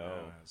cruising even around?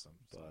 know.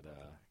 But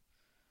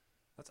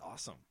that's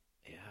awesome.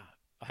 yeah.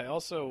 I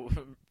also,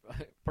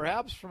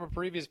 perhaps from a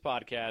previous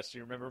podcast,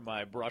 you remember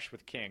my brush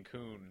with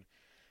Cancun,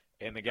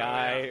 and the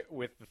guy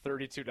with the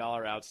 $32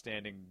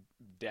 outstanding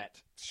debt.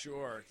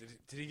 Sure.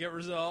 Did he get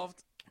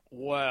resolved?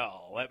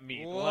 Well, let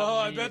me. Whoa!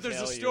 let I me bet there's a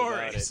tell you story.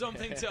 about it.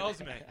 Something tells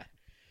me.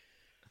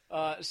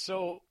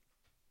 So,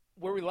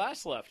 where we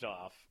last left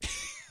off,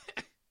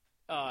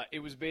 it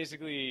was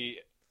basically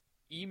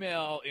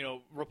email.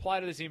 Reply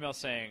to this email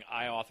saying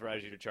I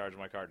authorize you to charge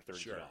my card $32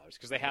 Sure.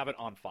 because they have it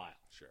on file.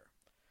 Sure.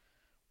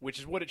 Which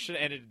is what it should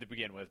have ended to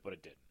begin with, but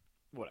it didn't.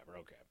 Whatever.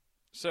 Okay.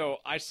 So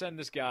I send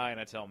this guy and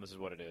I tell him this is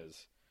what it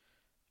is.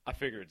 I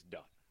figure it's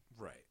done.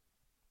 Right.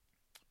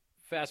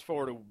 Fast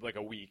forward to like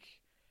a week,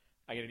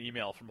 I get an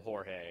email from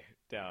Jorge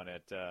down in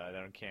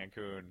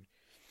Cancun,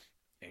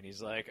 and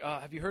he's like,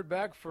 "Have you heard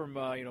back from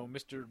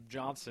Mr.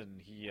 Johnson?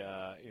 He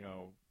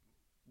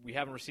we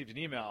haven't received an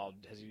email.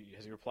 Has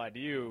he replied to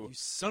you?" You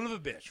son of a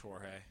bitch,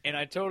 Jorge. And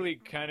I totally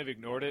kind of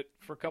ignored it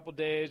for a couple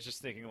days,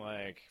 just thinking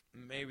like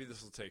Maybe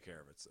this will take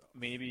care of itself.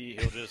 maybe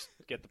he'll just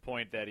get the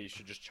point that he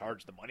should just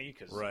charge the money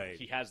because Right.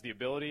 he has the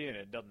ability and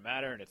it doesn't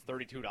matter and it's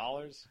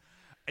 $32.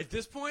 At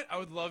this point, I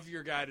would love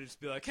your guy to just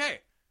be like,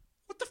 "Hey,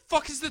 what the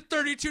fuck is the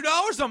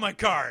 $32 on my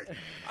card?"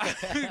 I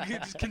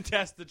could just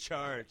contest the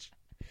charge.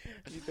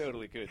 He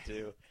totally could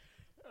too,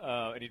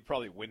 and he'd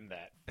probably win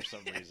that for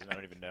some reason. I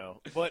don't even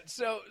know. But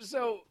so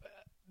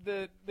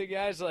the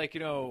guy's like,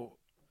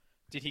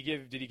 did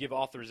he give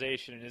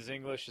authorization? And his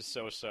English is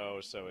so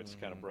it's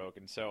kind of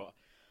broken. So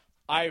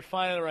I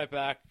finally write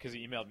back because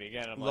he emailed me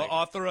again. I'm La like,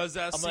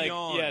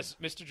 autorización. yes,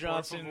 Mr.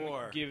 Johnson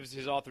favor. gives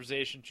his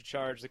authorization to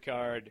charge the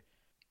card.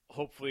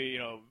 Hopefully,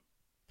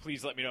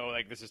 please let me know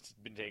like this has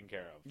been taken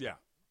care of. Yeah.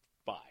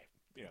 Bye.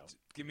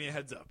 Give me a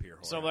heads up here,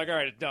 Jorge. So I'm like, all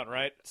right, it's done,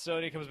 right? So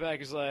then he comes back,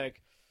 he's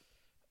like,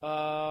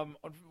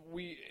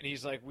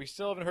 we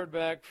still haven't heard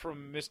back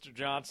from Mr.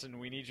 Johnson.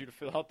 We need you to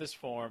fill out this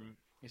form.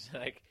 He's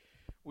like,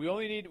 we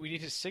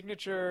need his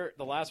signature,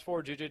 the last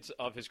 4 digits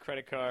of his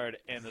credit card,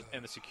 and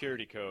the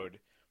security code,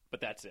 but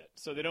that's it.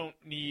 So they don't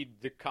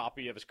need the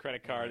copy of his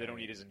credit card. They don't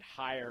need his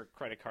entire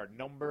credit card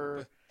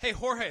number. Hey,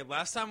 Jorge,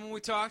 last time when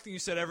we talked and you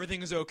said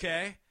everything is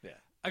okay, Yeah.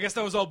 I guess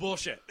that was all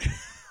bullshit.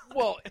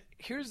 Well,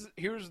 here's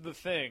the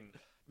thing.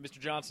 Mr.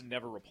 Johnson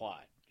never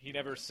replied. He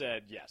never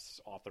said,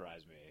 yes,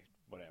 authorize me,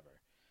 whatever.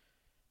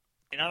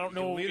 And I don't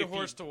know lead a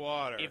horse to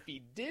water. if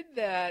he did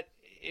that,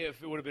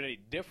 if it would have been any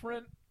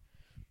different.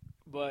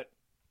 But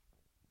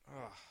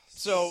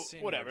so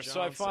Senor whatever. So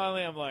Johnson,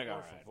 I'm like, por all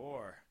right.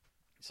 favor.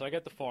 So I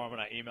get the form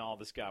and I email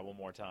this guy one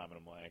more time, and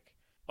I'm like,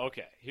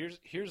 okay,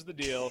 here's the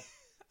deal.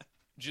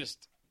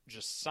 just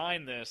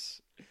sign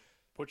this.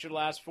 Put your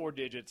last 4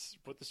 digits.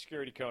 Put the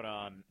security code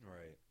on.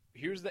 Right.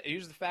 Here's the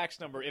fax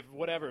number. If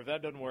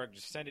that doesn't work,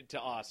 just send it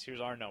to us.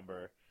 Here's our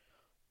number.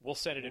 We'll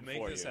send it We'll in make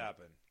for this you.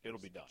 happen. It'll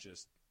be done.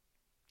 Just.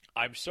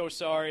 I'm so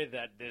sorry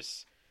that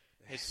this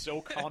is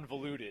so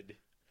convoluted.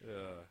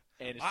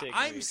 And it's taking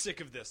I'm weeks.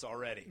 sick of this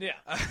already. Yeah.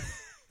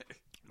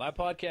 My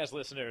podcast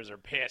listeners are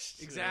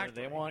pissed.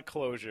 Exactly. They want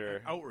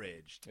closure.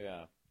 Outraged.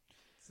 Yeah.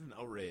 It's an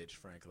outrage,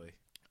 frankly.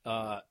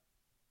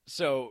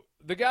 So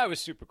the guy was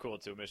super cool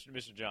too.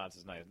 Mr.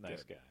 Johnson's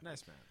nice guy.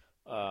 Nice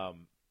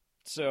man.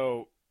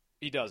 So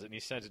he does it and he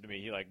sends it to me.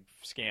 He like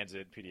scans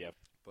it PDF.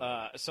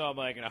 So I'm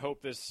like, and I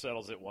hope this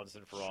settles it once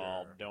and for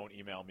all. Sure. Don't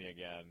email me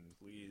again.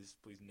 Please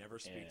never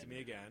speak to me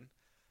again.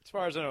 As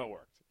far as I know, it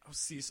worked. I'll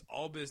cease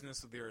all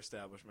business with your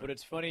establishment. But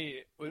it's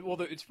funny.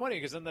 Well, it's funny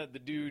because then the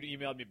dude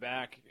emailed me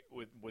back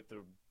with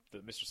the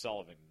Mr.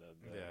 Sullivan,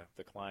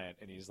 the client,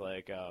 and he's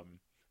like,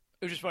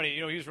 it was just funny.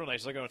 He was real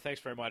nice. He's like, oh, thanks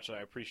very much.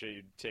 I appreciate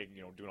you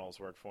doing all this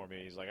work for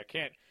me. He's like,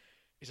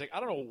 I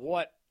don't know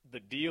what the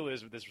deal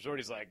is with this resort.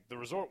 He's like, the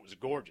resort was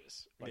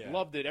gorgeous.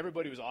 Loved it.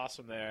 Everybody was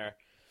awesome there.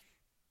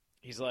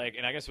 He's like,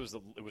 and I guess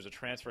it was a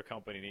transfer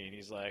company, and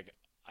he's like,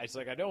 I just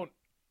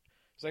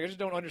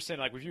don't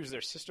understand. Like, we've used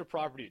their sister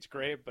property. It's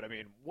great, but I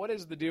mean, what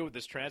is the deal with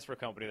this transfer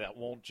company that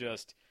won't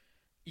just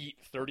eat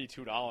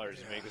 $32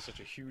 and make this such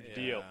a huge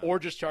deal, or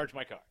just charge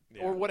my card,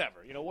 or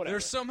whatever, whatever.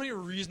 There's so many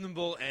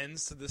reasonable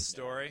ends to this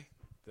story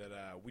that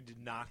we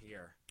did not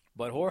hear.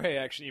 But Jorge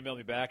actually emailed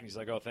me back, and he's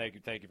like, "Oh, thank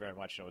you very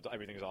much.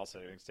 Everything is all set,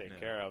 everything's taken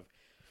care of."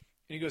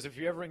 And he goes, "If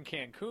you're ever in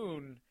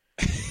Cancun,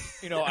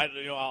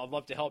 I'd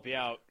love to help you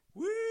out.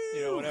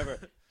 Woo! Whatever."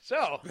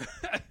 So,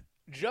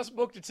 just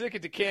booked a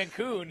ticket to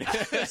Cancun.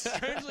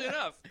 Strangely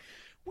enough.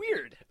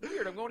 Weird.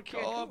 I'm going to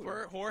Cancun. Call up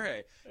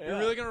Jorge. Yeah. You're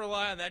really going to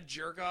rely on that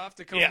jerk off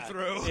to come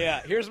through?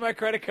 Yeah. Here's my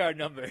credit card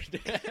number.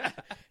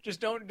 Just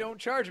don't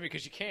charge me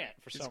because you can't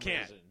for some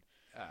reason.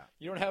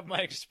 You don't have my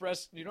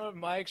express. You don't have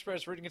my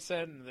express written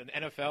consent and the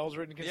NFL's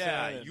written consent.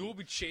 Yeah, and- you will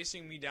be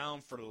chasing me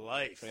down for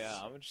life. Yeah,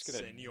 I'm just gonna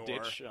senor.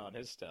 ditch on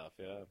his stuff.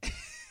 Yeah,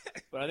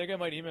 but I think I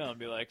might email and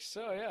be like,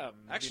 so yeah, I'm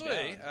gonna Actually,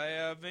 be down. I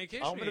have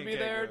vacation. I'm gonna in be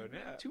there Cancun,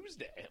 yeah.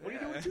 Tuesday. What are you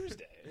doing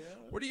Tuesday? You know?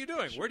 What are you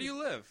doing? Where do you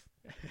live?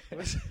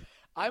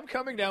 I'm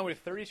coming down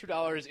with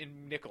 $32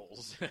 in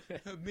nickels.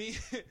 me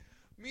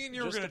and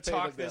you were Just going to to pay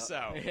talk the this bill.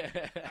 out. Yeah.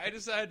 I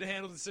decided to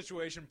handle the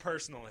situation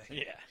personally.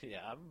 Yeah,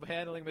 I'm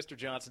handling Mr.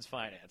 Johnson's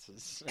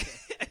finances.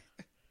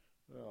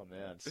 Oh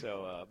man,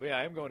 so but yeah,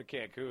 I am going to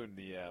Cancun,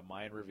 the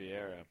Mayan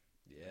Riviera.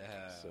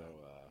 Yeah. So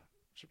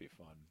should be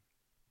fun.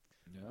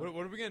 Yeah.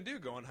 What are we going to do?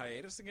 Go on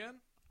hiatus again?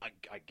 I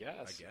guess.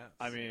 I guess.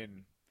 I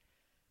mean,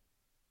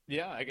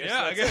 yeah, I guess.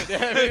 Yeah, I that's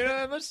guess. it.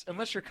 I mean,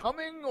 unless you're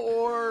coming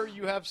or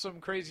you have some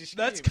crazy scheme.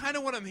 That's kind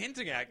of what I'm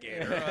hinting at,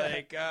 Gator.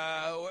 Like,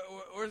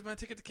 where's my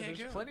ticket to Cancun?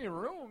 There's plenty of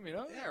room, you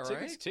know. Yeah, tickets,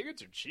 right?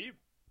 Tickets are cheap.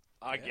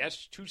 I Yeah.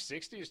 guess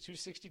 $260 is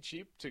 $260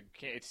 cheap.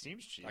 It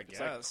seems cheap. I It's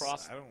like guess.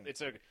 cross. I don't- It's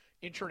a It's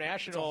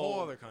international. a whole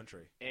other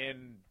country.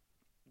 in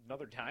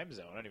another time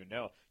zone. I don't even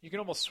know. You can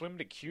almost swim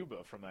to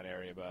Cuba from that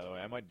area, by the way.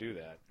 I might do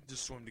that.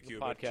 Just swim to A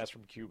Cuba. podcast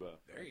from Cuba.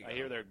 There you I go.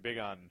 hear they're big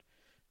on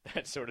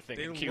that sort of thing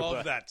They in Cuba.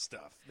 love that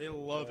stuff. They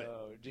love it.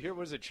 Did you hear,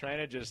 was it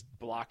China just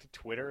blocked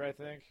Twitter, I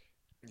think?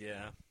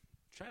 Yeah.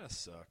 China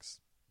sucks.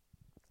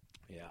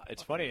 Yeah.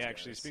 It's Fuck funny, those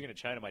actually. guys. Speaking of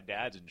China, my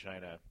dad's in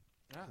China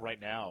Ah. right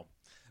now.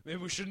 Maybe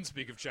we shouldn't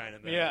speak of China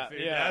then. Yeah, If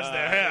your yeah,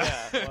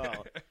 dad's there. yeah.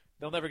 Well,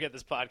 they'll never get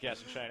this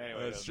podcast in China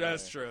anyway. That's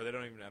doesn't matter. true. They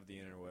don't even have the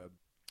interweb.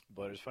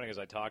 But it's funny because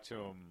I talked to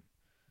him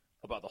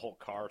about the whole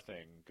car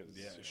thing. Cause,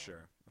 Yeah, you know,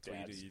 sure. That's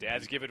what you do.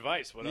 Dads give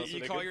advice. What else You are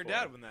they call good your for?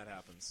 dad when that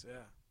happens. Yeah.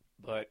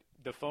 But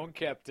the phone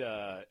kept.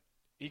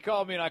 He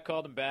called me and I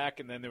called him back,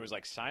 and then there was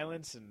like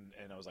silence, and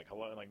I was like,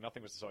 hello, and like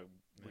nothing was. So we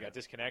Yeah. got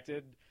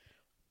disconnected,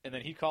 and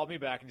then he called me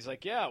back, and he's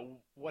like, yeah,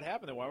 what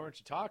happened then? Why weren't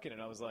you talking?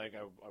 And I was like,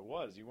 I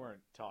was. You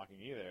weren't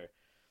talking either.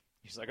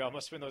 He's like, oh, it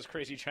must have been those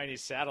crazy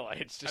Chinese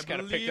satellites just kind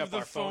of picked up the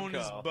our phone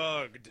is call.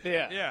 bugged.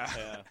 Yeah, Yeah.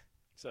 yeah.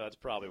 So that's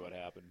probably what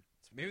happened.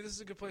 So maybe this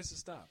is a good place to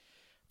stop.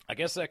 I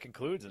guess that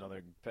concludes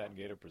another Pat and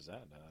Gator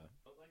present.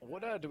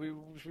 What should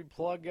we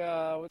plug?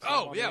 What's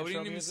Oh on yeah, the we intro didn't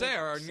even music? say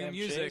our new Sam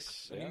music.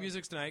 Chase, Our yeah. new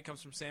music tonight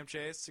comes from Sam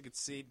Chase. You can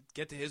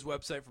get to his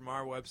website from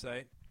our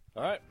website.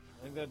 All right,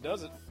 I think that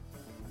does it.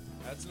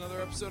 That's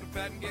another episode of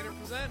Pat and Gator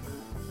Present.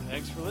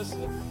 Thanks for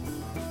listening.